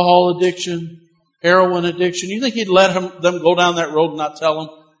alcohol addiction, heroin addiction? You think He'd let them go down that road and not tell them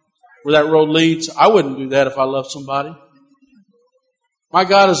where that road leads? I wouldn't do that if I loved somebody. My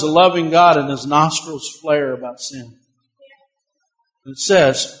God is a loving God, and His nostrils flare about sin. It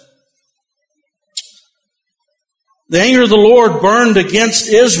says, the anger of the Lord burned against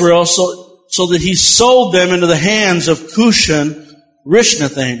Israel so that He sold them into the hands of Cushan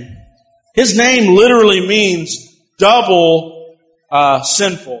Rishathaim. His name literally means double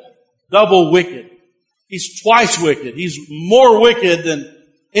sinful, double wicked. He's twice wicked. He's more wicked than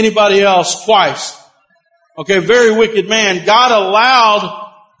anybody else twice. Okay, very wicked man. God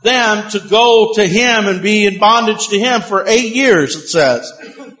allowed them to go to Him and be in bondage to Him for 8 years, it says.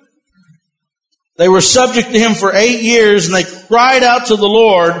 They were subject to Him for 8 years, and they cried out to the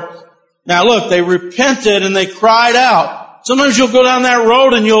Lord. Now look, they repented and they cried out. Sometimes you'll go down that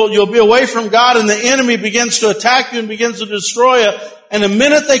road and you'll be away from God, and the enemy begins to attack you and begins to destroy you. And the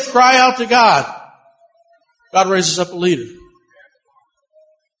minute they cry out to God, God raises up a leader.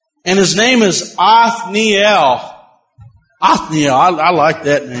 And his name is Othniel. Othniel, I like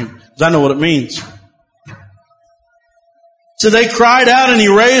that name because I know what it means. So they cried out and He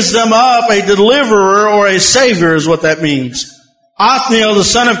raised them up, a deliverer or a savior is what that means. Othniel, the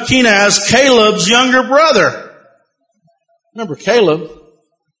son of Kenaz, Caleb's younger brother. Remember Caleb?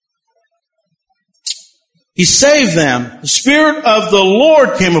 He saved them. The Spirit of the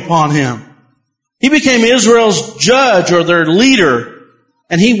Lord came upon him. He became Israel's judge or their leader,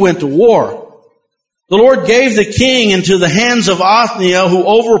 and he went to war. The Lord gave the king into the hands of Othniel, who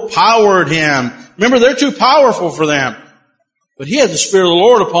overpowered him. Remember, they're too powerful for them. But he had the Spirit of the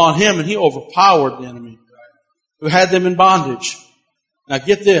Lord upon him, and he overpowered the enemy who had them in bondage. Now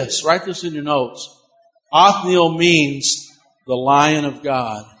get this, write this in your notes. Othniel means the Lion of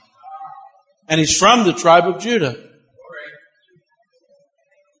God. And he's from the tribe of Judah.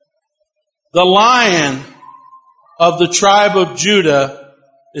 The Lion of the tribe of Judah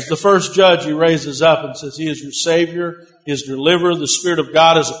is the first judge He raises up and says, He is your Savior, He is your deliverer, the Spirit of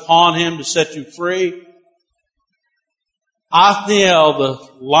God is upon Him to set you free. Othniel, the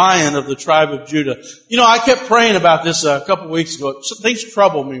Lion of the tribe of Judah. You know, I kept praying about this a couple of weeks ago. Things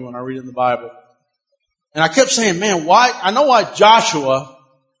trouble me when I read in the Bible. And I kept saying, man, why? I know why Joshua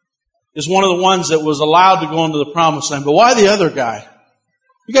is one of the ones that was allowed to go into the promised land. But why the other guy?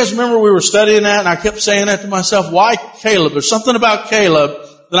 You guys remember we were studying that and I kept saying that to myself, why Caleb? There's something about Caleb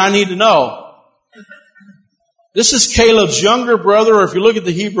that I need to know. This is Caleb's younger brother, or if you look at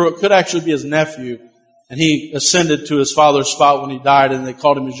the Hebrew, it could actually be his nephew. And he ascended to his father's spot when he died, and they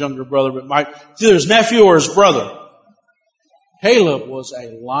called him his younger brother. But it's either his nephew or his brother. Caleb was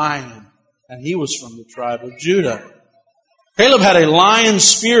a lion, and he was from the tribe of Judah. Caleb had a lion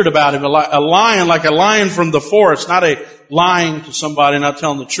spirit about him, a lion, like a lion from the forest, not a lying to somebody, not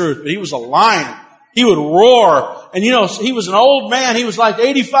telling the truth, but he was a lion. He would roar. And you know, he was an old man. He was like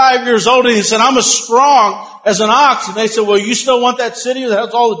 85 years old, and he said, I'm as strong as an ox. And they said, well, you still want that city that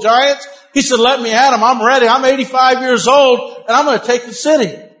has all the giants? He said, let me at him. I'm ready. I'm 85 years old, and I'm going to take the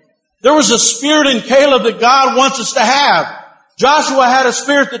city. There was a spirit in Caleb that God wants us to have. Joshua had a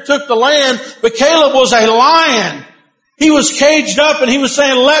spirit that took the land, but Caleb was a lion. He was caged up, and he was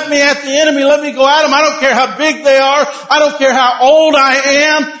saying, let me at the enemy. Let me go at him. I don't care how big they are. I don't care how old I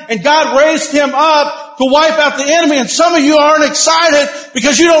am. And God raised him up to wipe out the enemy. And some of you aren't excited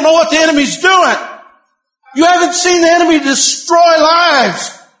because you don't know what the enemy's doing. You haven't seen the enemy destroy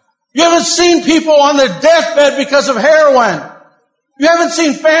lives. You haven't seen people on their deathbed because of heroin. You haven't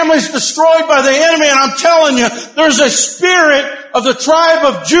seen families destroyed by the enemy, and I'm telling you, there's a spirit of the tribe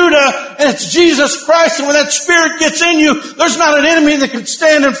of Judah, and it's Jesus Christ, and when that spirit gets in you, there's not an enemy that can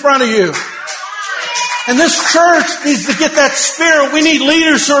stand in front of you. And this church needs to get that spirit. We need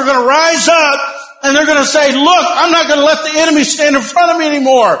leaders who are going to rise up, and they're going to say, look, I'm not going to let the enemy stand in front of me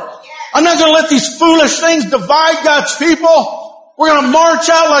anymore. I'm not going to let these foolish things divide God's people. We're going to march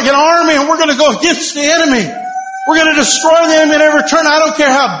out like an army, and we're going to go against the enemy. We're going to destroy the enemy at every turn. I don't care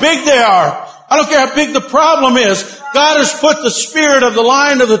how big they are. I don't care how big the problem is. God has put the spirit of the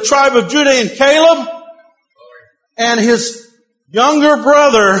lion of the tribe of Judah in Caleb. And his younger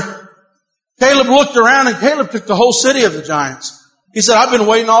brother, Caleb, looked around, and Caleb took the whole city of the giants. He said, I've been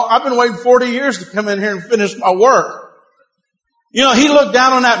waiting 40 years to come in here and finish my work. You know, he looked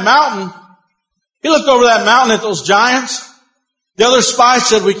down on that mountain. He looked over that mountain at those giants. The other spies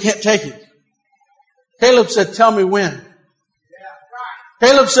said, we can't take it. Caleb said, tell me when.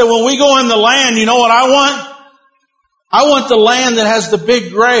 Caleb said, when we go in the land, you know what I want? I want the land that has the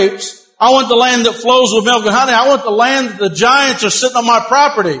big grapes. I want the land that flows with milk and honey. I want the land that the giants are sitting on my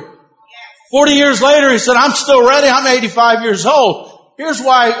property. 40 years later, he said, I'm still ready. I'm 85 years old. Here's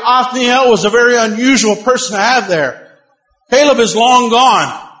why Othniel was a very unusual person to have there. Caleb is long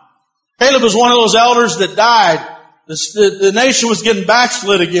gone. Caleb was one of those elders that died. The nation was getting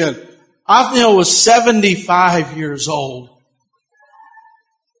backslid again. Othniel was 75 years old.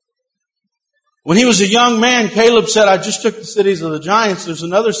 When he was a young man, Caleb said, I just took the cities of the giants. There's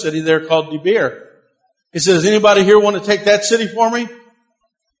another city there called Debir. He said, does anybody here want to take that city for me?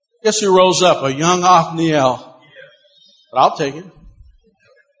 Guess who rose up? A young Othniel. But I'll take it.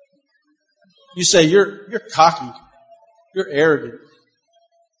 You say, you're cocky. You're arrogant.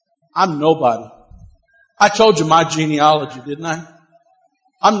 I'm nobody. I told you my genealogy, didn't I?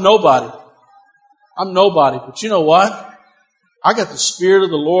 I'm nobody. I'm nobody. But you know what? I got the Spirit of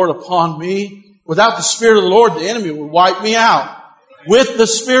the Lord upon me. Without the Spirit of the Lord, the enemy would wipe me out. With the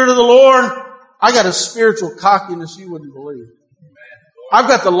Spirit of the Lord, I got a spiritual cockiness you wouldn't believe. I've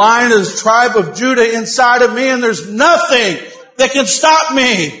got the lion of the tribe of Judah inside of me, and there's nothing that can stop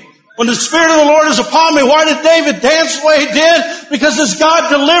me. When the Spirit of the Lord is upon me, why did David dance the way he did? Because his God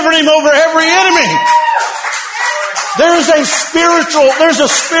delivered him over every enemy. There's a spirit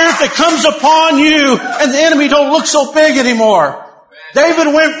that comes upon you, and the enemy don't look so big anymore.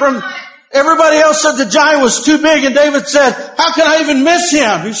 David went from, everybody else said the giant was too big, and David said, how can I even miss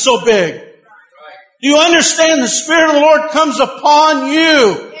him? He's so big. Do you understand the Spirit of the Lord comes upon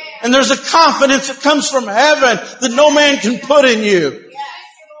you, and there's a confidence that comes from heaven that no man can put in you.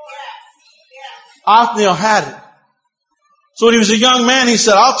 Othniel had it. So when he was a young man, he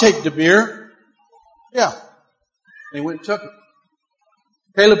said, I'll take Debir. Yeah. And he went and took it.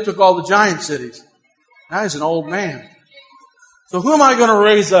 Caleb took all the giant cities. Now he's an old man. So who am I going to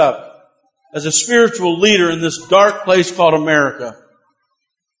raise up as a spiritual leader in this dark place called America?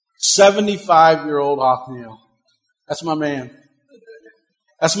 75-year-old Othniel. That's my man.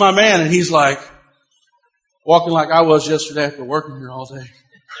 That's my man. And he's like, walking like I was yesterday after working here all day.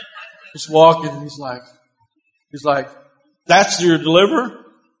 Just walking, and he's like, that's your deliverer?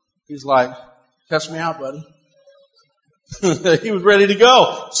 He's like, test me out, buddy. He was ready to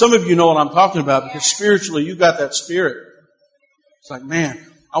go. Some of you know what I'm talking about because spiritually you got that spirit. It's like, man,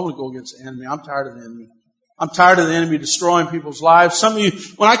 I want to go against the enemy. I'm tired of the enemy. I'm tired of the enemy destroying people's lives. Some of you,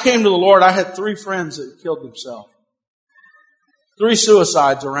 when I came to the Lord, I had 3 friends that killed themselves. 3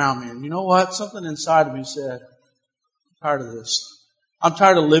 suicides around me. And you know what? Something inside of me said, I'm tired of this. I'm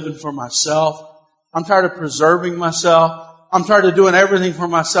tired of living for myself. I'm tired of preserving myself. I'm tired of doing everything for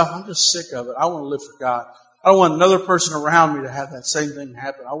myself. I'm just sick of it. I want to live for God. I don't want another person around me to have that same thing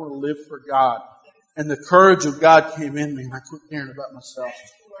happen. I want to live for God. And the courage of God came in me, and I quit caring about myself.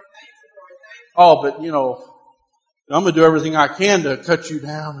 Oh, but you know, I'm going to do everything I can to cut you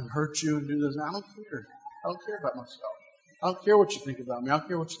down and hurt you and do this. I don't care. I don't care about myself. I don't care what you think about me. I don't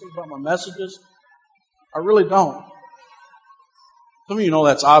care what you think about my messages. I really don't. Some of you know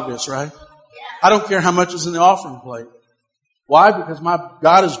that's obvious, right? I don't care how much is in the offering plate. Why? Because my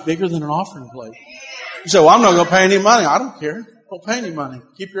God is bigger than an offering plate. You say, well, I'm not going to pay any money. I don't care. Don't pay any money.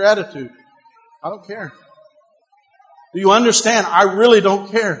 Keep your attitude. I don't care. Do you understand? I really don't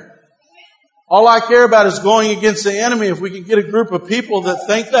care. All I care about is going against the enemy. If we can get a group of people that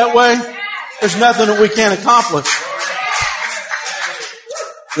think that way, there's nothing that we can't accomplish.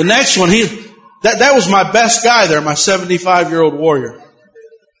 The next one, that was my best guy there, my 75-year-old warrior.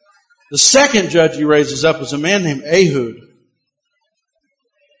 The second judge he raises up is a man named Ehud.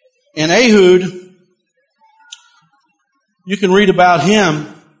 And Ehud, you can read about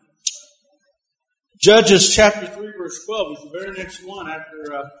him. Judges chapter 3 verse 12 is the very next one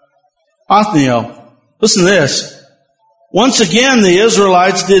after Othniel. Listen to this. Once again the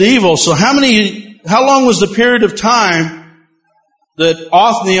Israelites did evil. So how long was the period of time that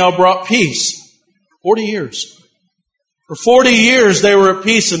Othniel brought peace? 40 years. For 40 years they were at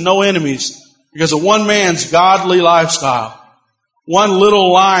peace and no enemies because of one man's godly lifestyle. One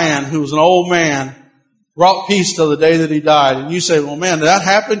little lion who was an old man brought peace till the day that he died. And you say, well man, did that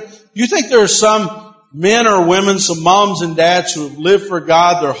happen? You think there are some men or women, some moms and dads who have lived for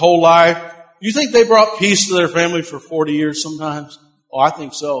God their whole life? You think they brought peace to their family for 40 years sometimes? Oh, I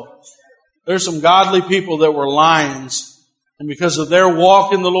think so. There's some godly people that were lions. And because of their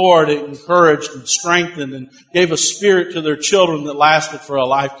walk in the Lord, it encouraged and strengthened and gave a spirit to their children that lasted for a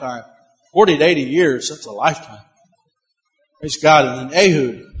lifetime. 40 to 80 years, that's a lifetime. Praise God. And then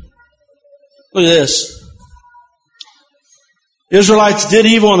Ehud. Look at this. The Israelites did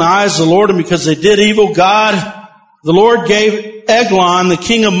evil in the eyes of the Lord, and because they did evil, the Lord gave Eglon, the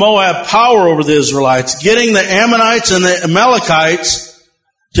king of Moab, power over the Israelites, getting the Ammonites and the Amalekites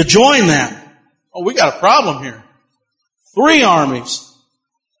to join them. Oh, we got a problem here. 3 armies.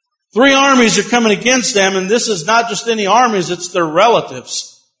 3 armies are coming against them, and this is not just any armies, it's their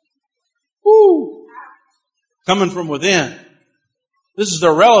relatives. Woo! Coming from within. This is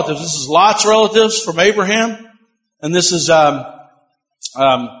their relatives. This is Lot's relatives from Abraham, and this is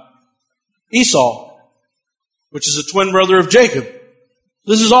Esau, which is a twin brother of Jacob.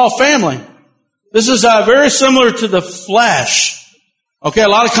 This is all family. This is very similar to the flesh. Okay, a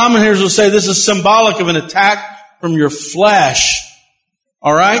lot of commentators will say this is symbolic of an attack from your flesh.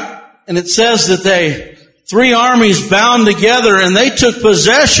 Alright? And it says that 3 armies bound together and they took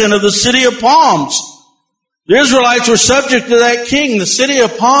possession of the city of palms. The Israelites were subject to that king. The city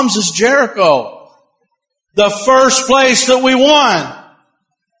of palms is Jericho. The first place that we won.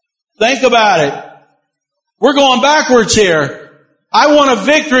 Think about it. We're going backwards here. I won a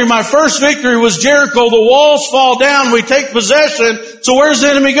victory. My first victory was Jericho. The walls fall down. We take possession. So where's the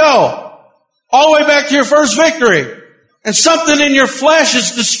enemy go? All the way back to your first victory. And something in your flesh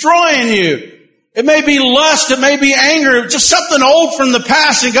is destroying you. It may be lust, it may be anger, just something old from the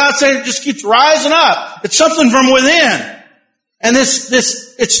past, and God's saying it just keeps rising up. It's something from within. And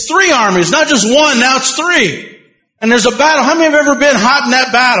it's 3 armies, not just one, now it's 3. And there's a battle. How many have ever been hot in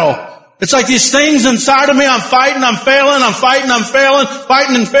that battle? It's like these things inside of me, I'm fighting, I'm failing, I'm fighting, I'm failing,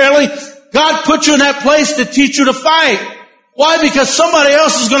 fighting and failing. God put you in that place to teach you to fight. Why? Because somebody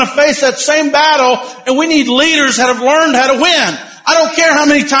else is going to face that same battle, and we need leaders that have learned how to win. I don't care how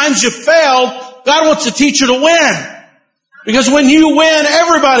many times you failed, God wants to teach you to win. Because when you win,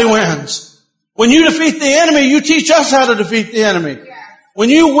 everybody wins. When you defeat the enemy, you teach us how to defeat the enemy. When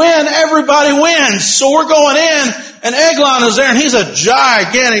you win, everybody wins. So we're going in, and Eglon is there, and he's a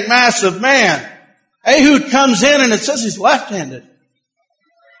gigantic, massive man. Ehud comes in, and it says he's left-handed.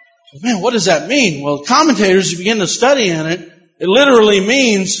 Man, what does that mean? Well, commentators, you begin to study in it, it literally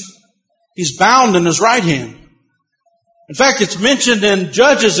means he's bound in his right hand. In fact, it's mentioned in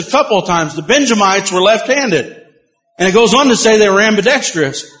Judges a couple of times. The Benjamites were left-handed. And it goes on to say they were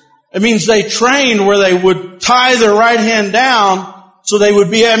ambidextrous. It means they trained where they would tie their right hand down so they would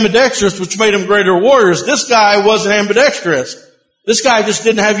be ambidextrous, which made them greater warriors. This guy wasn't ambidextrous. This guy just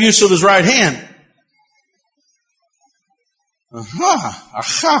didn't have use of his right hand.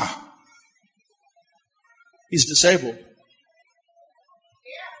 Aha. He's disabled.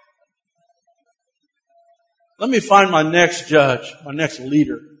 let me find my next judge, my next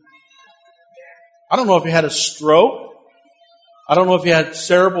leader. I don't know if he had a stroke. I don't know if he had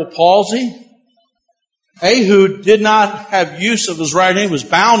cerebral palsy. Ehud did not have use of his right hand. He was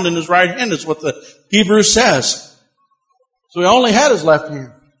bound in his right hand, is what the Hebrew says. So he only had his left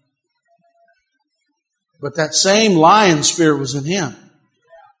hand. But that same lion spirit was in him.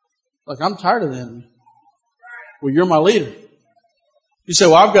 Like, I'm tired of the enemy. Well, you're my leader. You say,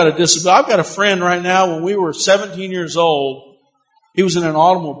 well, I've got a disability. I've got a friend right now, when we were 17 years old, he was in an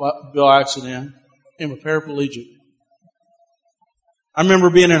automobile accident, became a paraplegic. I remember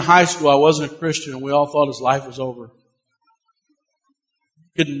being in high school. I wasn't a Christian, and we all thought his life was over.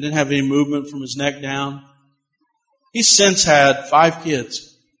 Didn't have any movement from his neck down. He's since had 5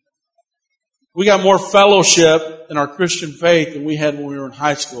 kids. We got more fellowship in our Christian faith than we had when we were in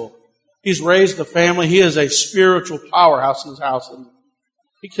high school. He's raised a family. He is a spiritual powerhouse in his house. And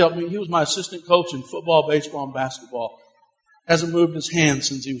he was my assistant coach in football, baseball, and basketball. Hasn't moved his hand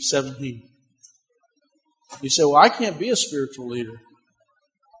since he was 17. You say, well, I can't be a spiritual leader.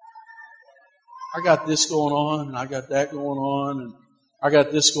 I got this going on, and I got that going on, and I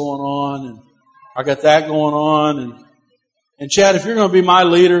got this going on, and I got that going on. And Chad, if you're going to be my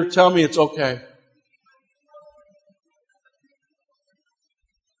leader, tell me it's okay.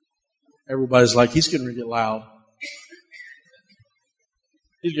 Everybody's like, he's getting ready to get loud.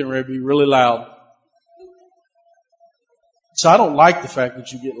 He's getting ready to be really loud. So I don't like the fact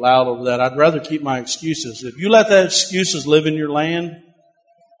that you get loud over that. I'd rather keep my excuses. If you let that excuses live in your land,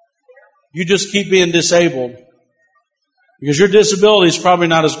 you just keep being disabled. Because your disability is probably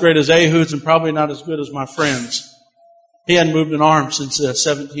not as great as Ehud's and probably not as good as my friend's. He hadn't moved an arm since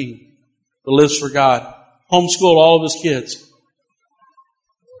 17, but lives for God. Homeschooled all of his kids.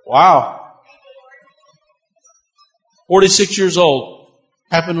 Wow. 46 years old.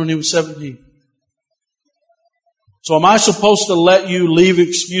 Happened when he was 17. So am I supposed to let you leave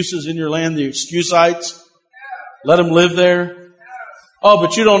excuses in your land, the excuseites? Let them live there? Oh,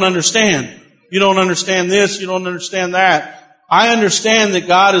 but you don't understand. You don't understand this. You don't understand that. I understand that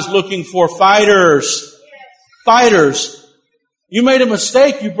God is looking for fighters. Fighters. You made a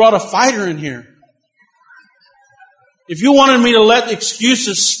mistake. You brought a fighter in here. If you wanted me to let the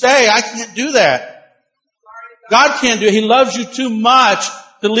excuses stay, I can't do that. God can't do it. He loves you too much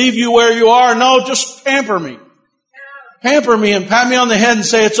to leave you where you are. No, just pamper me. Pamper me and pat me on the head and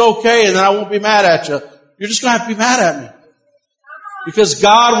say it's okay, and then I won't be mad at you. You're just going to have to be mad at me. Because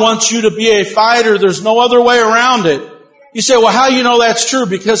God wants you to be a fighter. There's no other way around it. You say, well, how do you know that's true?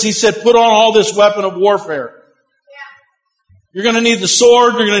 Because He said, put on all this weapon of warfare. You're going to need the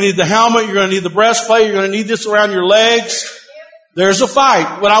sword. You're going to need the helmet. You're going to need the breastplate. You're going to need this around your legs. There's a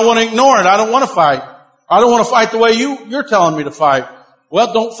fight. But I want to ignore it. I don't want to fight. I don't want to fight the way you're telling me to fight.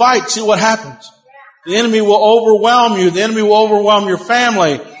 Well, don't fight. See what happens. The enemy will overwhelm you. The enemy will overwhelm your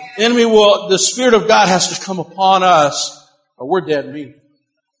family. The Spirit of God has to come upon us, or we're dead meat.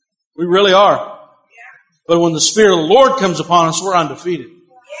 We really are. But when the Spirit of the Lord comes upon us, we're undefeated.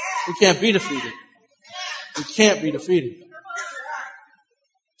 We can't be defeated. We can't be defeated.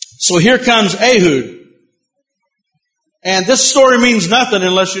 So here comes Ehud. And this story means nothing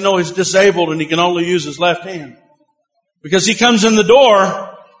unless you know he's disabled and he can only use his left hand. Because he comes in the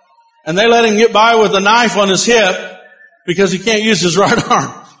door and they let him get by with a knife on his hip because he can't use his right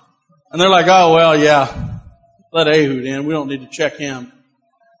arm. And they're like, oh, well, yeah, let Ehud in. We don't need to check him.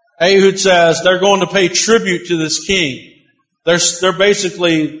 Ehud says they're going to pay tribute to this king. They're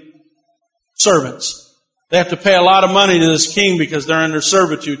basically servants. They have to pay a lot of money to this king because they're under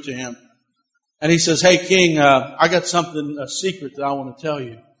servitude to him. And he says, hey, king, I got a secret that I want to tell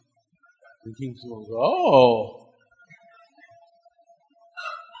you. And the king goes, oh,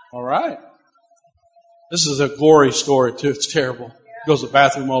 all right. This is a gory story, too. It's terrible. He goes to the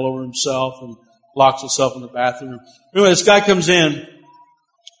bathroom all over himself and locks himself in the bathroom. Anyway, this guy comes in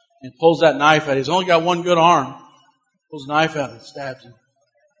and pulls that knife out. He's only got one good arm. Pulls the knife out and stabs him.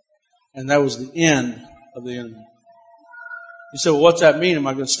 And that was the end of the enemy. You say, well, what's that mean? Am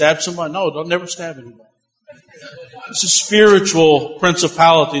I going to stab somebody? No, don't never stab anybody. This is spiritual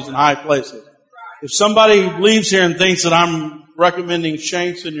principalities in high places. If somebody leaves here and thinks that I'm recommending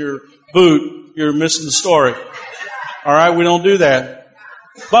shanks in your boot, you're missing the story. All right, we don't do that.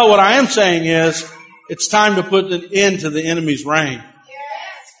 But what I am saying is, it's time to put an end to the enemy's reign.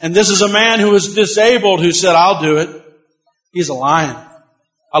 And this is a man who was disabled who said, I'll do it. He's a lion.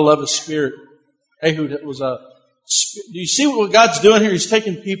 I love his spirit. Ehud was do you see what God's doing here? He's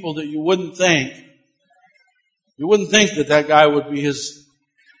taking people that you wouldn't think. You wouldn't think that that guy would be his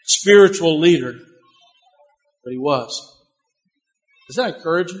spiritual leader. But he was. Is that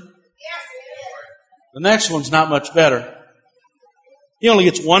encouraging? The next one's not much better. He only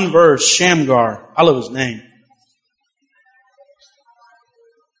gets one verse, Shamgar. I love his name.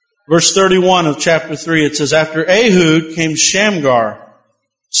 Verse 31 of chapter 3, it says, After Ehud came Shamgar,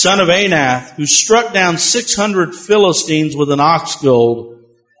 son of Anath, who struck down 600 Philistines with an ox goad.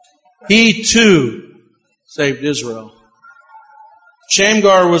 He too saved Israel.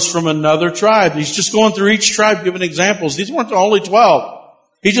 Shamgar was from another tribe. He's just going through each tribe giving examples. These weren't the only 12.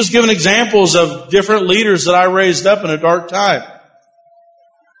 He's just giving examples of different leaders that I raised up in a dark time.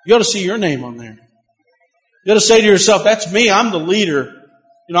 You ought to see your name on there. You ought to say to yourself, that's me, I'm the leader.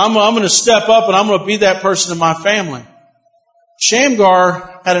 I'm going to step up and I'm going to be that person in my family.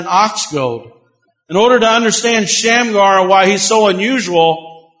 Shamgar had an ox goad. In order to understand Shamgar and why he's so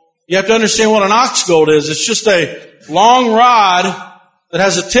unusual, you have to understand what an ox goad is. It's just a long rod that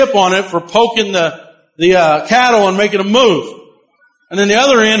has a tip on it for poking the cattle and making them move. And then the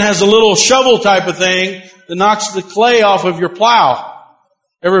other end has a little shovel type of thing that knocks the clay off of your plow.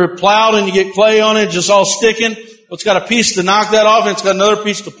 Ever plowed and you get clay on it, just all sticking? Well, it's got a piece to knock that off and it's got another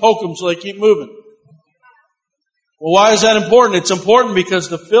piece to poke them so they keep moving. Well, why is that important? It's important because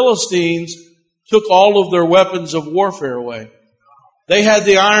the Philistines took all of their weapons of warfare away. They had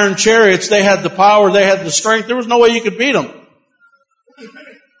the iron chariots, they had the power, they had the strength. There was no way you could beat them.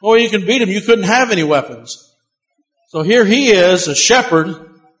 No way you could beat them. You couldn't have any weapons. So here he is, a shepherd.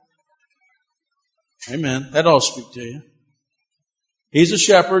 Amen. That ought to speak to you. He's a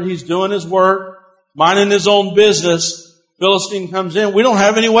shepherd. He's doing his work, minding his own business. Philistine comes in. We don't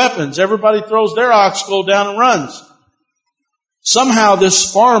have any weapons. Everybody throws their ox goad down and runs. Somehow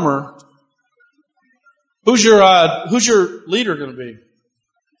this farmer, who's your leader going to be?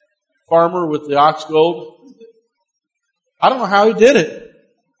 Farmer with the ox goad? I don't know how he did it.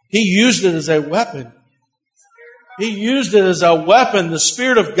 He used it as a weapon. He used it as a weapon. The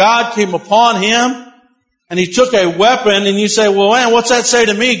Spirit of God came upon him, and he took a weapon, and you say, well, man, what's that say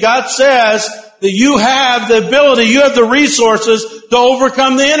to me? God says that you have the ability, you have the resources to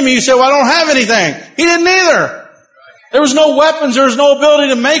overcome the enemy. You say, well, I don't have anything. He didn't either. There was no weapons. There was no ability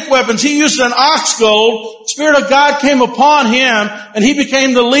to make weapons. He used an ox goad. The Spirit of God came upon him, and he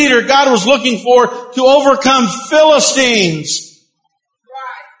became the leader God was looking for to overcome Philistines.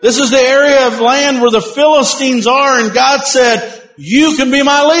 This is the area of land where the Philistines are, and God said, you can be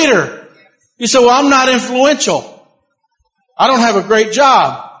my leader. You say, well, I'm not influential. I don't have a great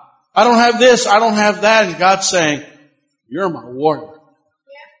job. I don't have this. I don't have that. And God's saying, you're my warrior.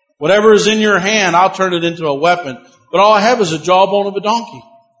 Whatever is in your hand, I'll turn it into a weapon. But all I have is a jawbone of a donkey.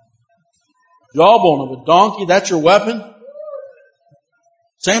 Jawbone of a donkey, that's your weapon?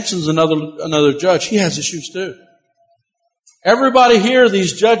 Samson's another judge. He has issues too. Everybody here,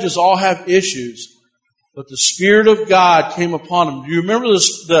 these judges all have issues. But the Spirit of God came upon them. Do you remember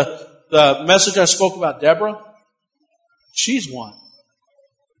the message I spoke about Deborah? She's one.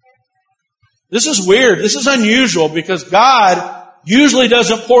 This is weird. This is unusual because God usually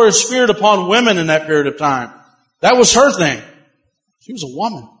doesn't pour His Spirit upon women in that period of time. That was her thing. She was a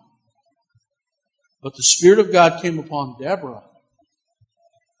woman. But the Spirit of God came upon Deborah.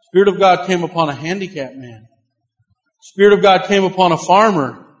 The Spirit of God came upon a handicapped man. The Spirit of God came upon a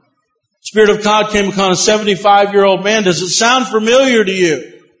farmer. The Spirit of God came upon a 75-year-old man. Does it sound familiar to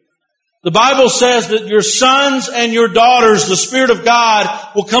you? The Bible says that your sons and your daughters, the Spirit of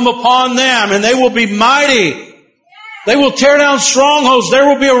God will come upon them and they will be mighty. They will tear down strongholds. There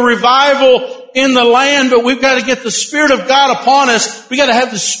will be a revival in the land, but we've got to get the Spirit of God upon us. We've got to have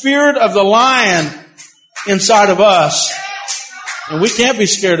the Spirit of the lion inside of us. And we can't be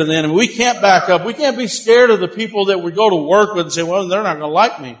scared of the enemy. We can't back up. We can't be scared of the people that we go to work with and say, well, they're not going to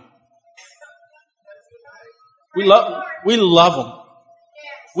like me. We love them.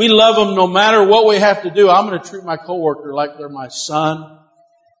 We love them no matter what we have to do. I'm going to treat my coworker like they're my son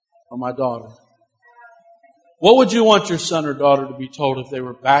or my daughter. What would you want your son or daughter to be told if they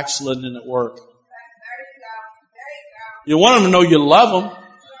were backsliding at work? You want them to know you love them.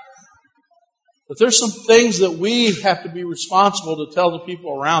 But there's some things that we have to be responsible to tell the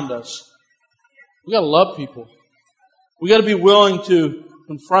people around us. We got to love people. We got to be willing to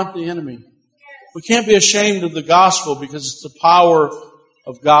confront the enemy. We can't be ashamed of the gospel because it's the power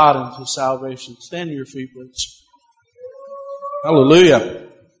of God unto salvation. Stand to your feet, please. Hallelujah.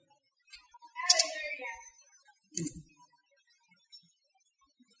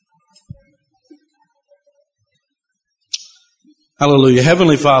 Hallelujah.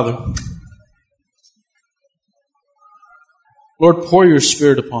 Heavenly Father, Lord, pour your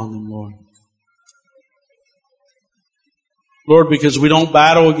Spirit upon them, Lord. Lord, because we don't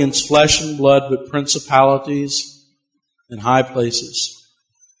battle against flesh and blood, but principalities and high places.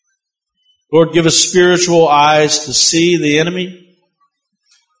 Lord, give us spiritual eyes to see the enemy,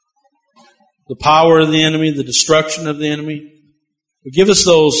 the power of the enemy, the destruction of the enemy. But give us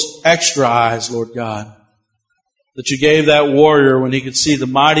those extra eyes, Lord God, that you gave that warrior when he could see the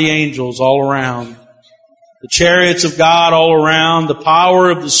mighty angels all around, the chariots of God all around, the power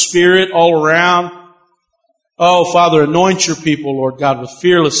of the Spirit all around. Oh, Father, anoint your people, Lord God, with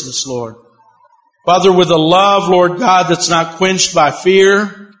fearlessness, Lord. Father, with a love, Lord God, that's not quenched by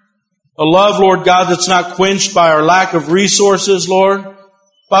fear. A love, Lord God, that's not quenched by our lack of resources, Lord.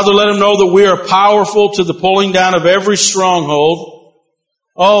 Father, let them know that we are powerful to the pulling down of every stronghold.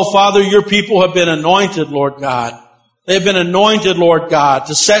 Oh, Father, your people have been anointed, Lord God. They have been anointed, Lord God,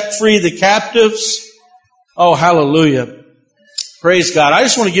 to set free the captives. Oh, hallelujah. Praise God. I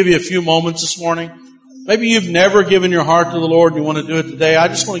just want to give you a few moments this morning. Maybe you've never given your heart to the Lord and you want to do it today. I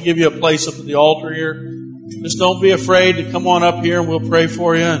just want to give you a place up at the altar here. Just don't be afraid to come on up here and we'll pray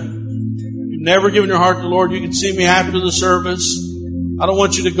for you. And if you've never given your heart to the Lord, you can see me after the service. I don't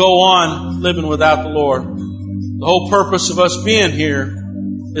want you to go on living without the Lord. The whole purpose of us being here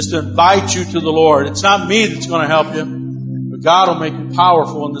is to invite you to the Lord. It's not me that's going to help you, but God will make you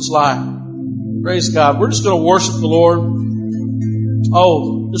powerful in this life. Praise God. We're just going to worship the Lord.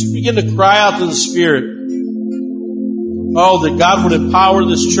 Oh, just begin to cry out to the Spirit. Oh, that God would empower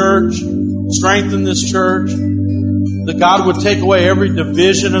this church, strengthen this church, that God would take away every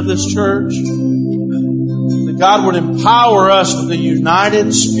division of this church, that God would empower us with a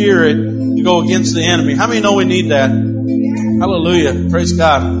united spirit to go against the enemy. How many know we need that? Hallelujah. Praise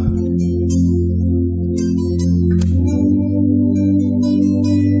God.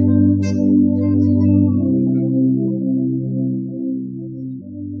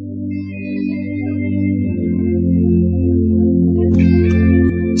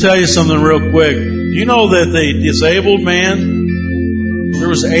 Tell you something real quick. Do you know that the disabled man, there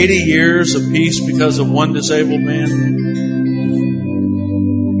was 80 years of peace because of one disabled man?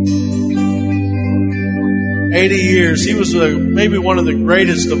 80 years. He was maybe one of the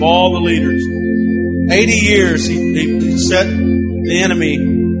greatest of all the leaders. 80 years he set the enemy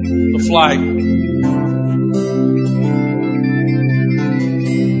to flight.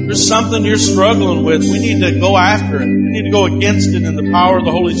 There's something you're struggling with. We need to go after it. We need to go against it in the power of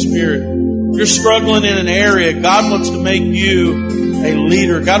the Holy Spirit. You're struggling in an area. God wants to make you a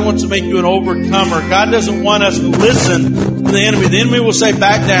leader. God wants to make you an overcomer. God doesn't want us to listen to the enemy. The enemy will say,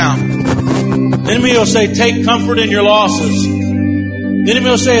 back down. The enemy will say, take comfort in your losses. The enemy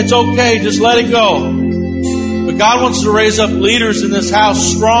will say, it's okay, just let it go. But God wants to raise up leaders in this house,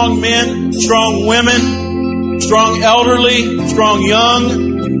 strong men, strong women, strong elderly, strong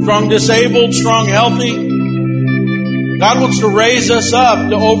young, strong disabled, strong healthy. God wants to raise us up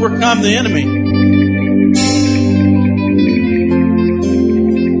to overcome the enemy.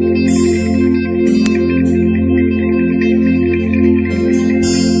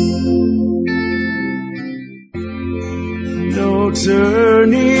 No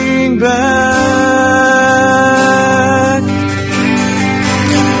turning back.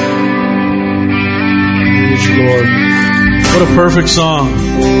 Praise you, Lord. What a perfect song.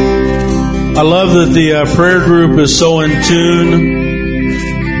 I love that the prayer group is so in tune.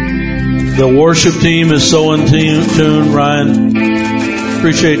 The worship team is so in tune, Ryan.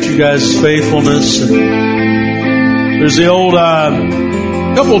 Appreciate you guys' faithfulness. There's the old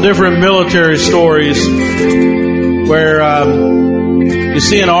couple different military stories where you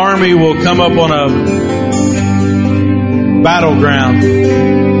see an army will come up on a battleground,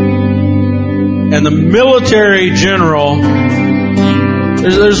 and the military general,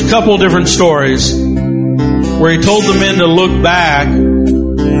 there's a couple different stories where he told the men to look back,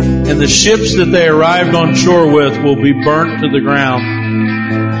 and the ships that they arrived on shore with will be burnt to the ground.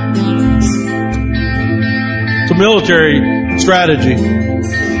 It's a military strategy.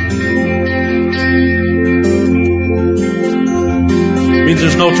 It means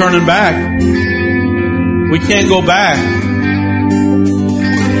there's no turning back. We can't go back.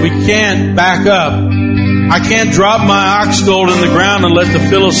 We can't back up. I can't drop my ox gold in the ground and let the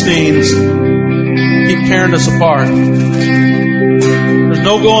Philistines keep tearing us apart. There's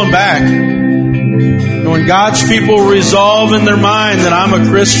no going back. And when God's people resolve in their mind that I'm a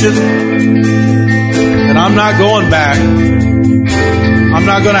Christian, and I'm not going back, I'm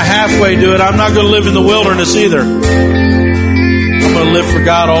not going to halfway do it, I'm not going to live in the wilderness either. I'm going to live for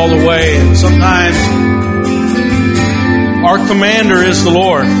God all the way. And sometimes our commander is the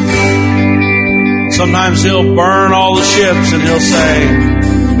Lord. Sometimes He'll burn all the ships and He'll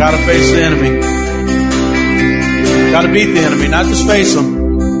say, gotta face the enemy. Gotta beat the enemy, not just face them.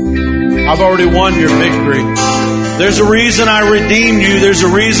 I've already won your victory. There's a reason I redeemed you. There's a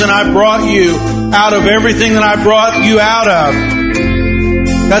reason I brought you out of everything that I brought you out of.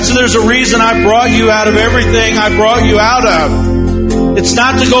 There's a reason I brought you out of everything I brought you out of. It's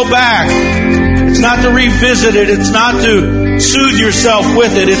not to go back. It's not to revisit it. It's not to soothe yourself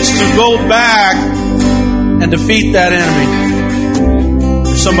with it. It's to go back and defeat that enemy.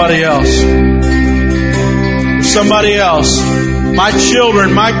 There's somebody else. There's somebody else. My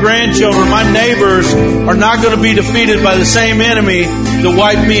children, my grandchildren, my neighbors are not going to be defeated by the same enemy that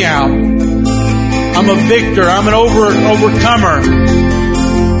wiped me out. I'm a victor. I'm an overcomer.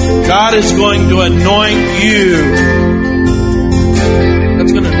 God is going to anoint you.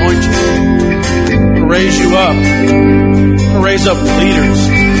 That's going to anoint you. Going to raise you up. Going to raise up leaders.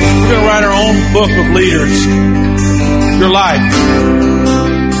 We're going to write our own book of leaders. Your life.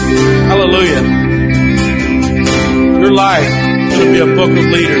 Hallelujah. Your life is going to be a book of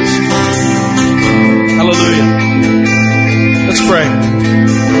leaders. Hallelujah. Let's pray.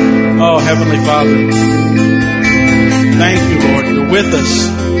 Oh, Heavenly Father, thank you, Lord. You're with us.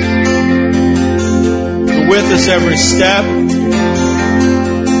 You're with us every step.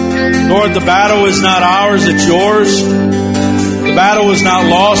 Lord, the battle is not ours, it's yours. The battle is not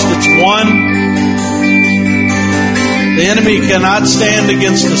lost, it's won. The enemy cannot stand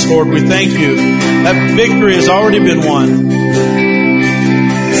against us, Lord. We thank you. That victory has already been won.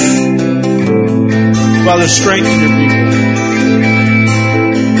 Father, strengthen your people.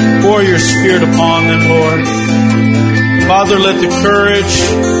 Pour your Spirit upon them, Lord. Father, let the courage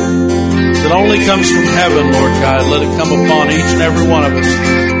that only comes from heaven, Lord God, let it come upon each and every one of us.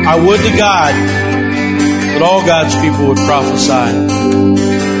 I would to God that all God's people would prophesy.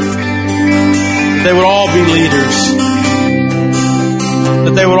 That they would all be leaders.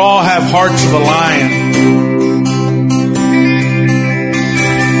 That they would all have hearts of a lion.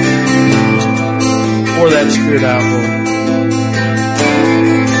 Pour that Spirit out, Lord.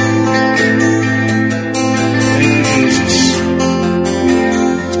 Thank you, Jesus.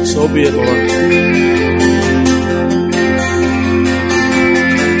 So be it, Lord.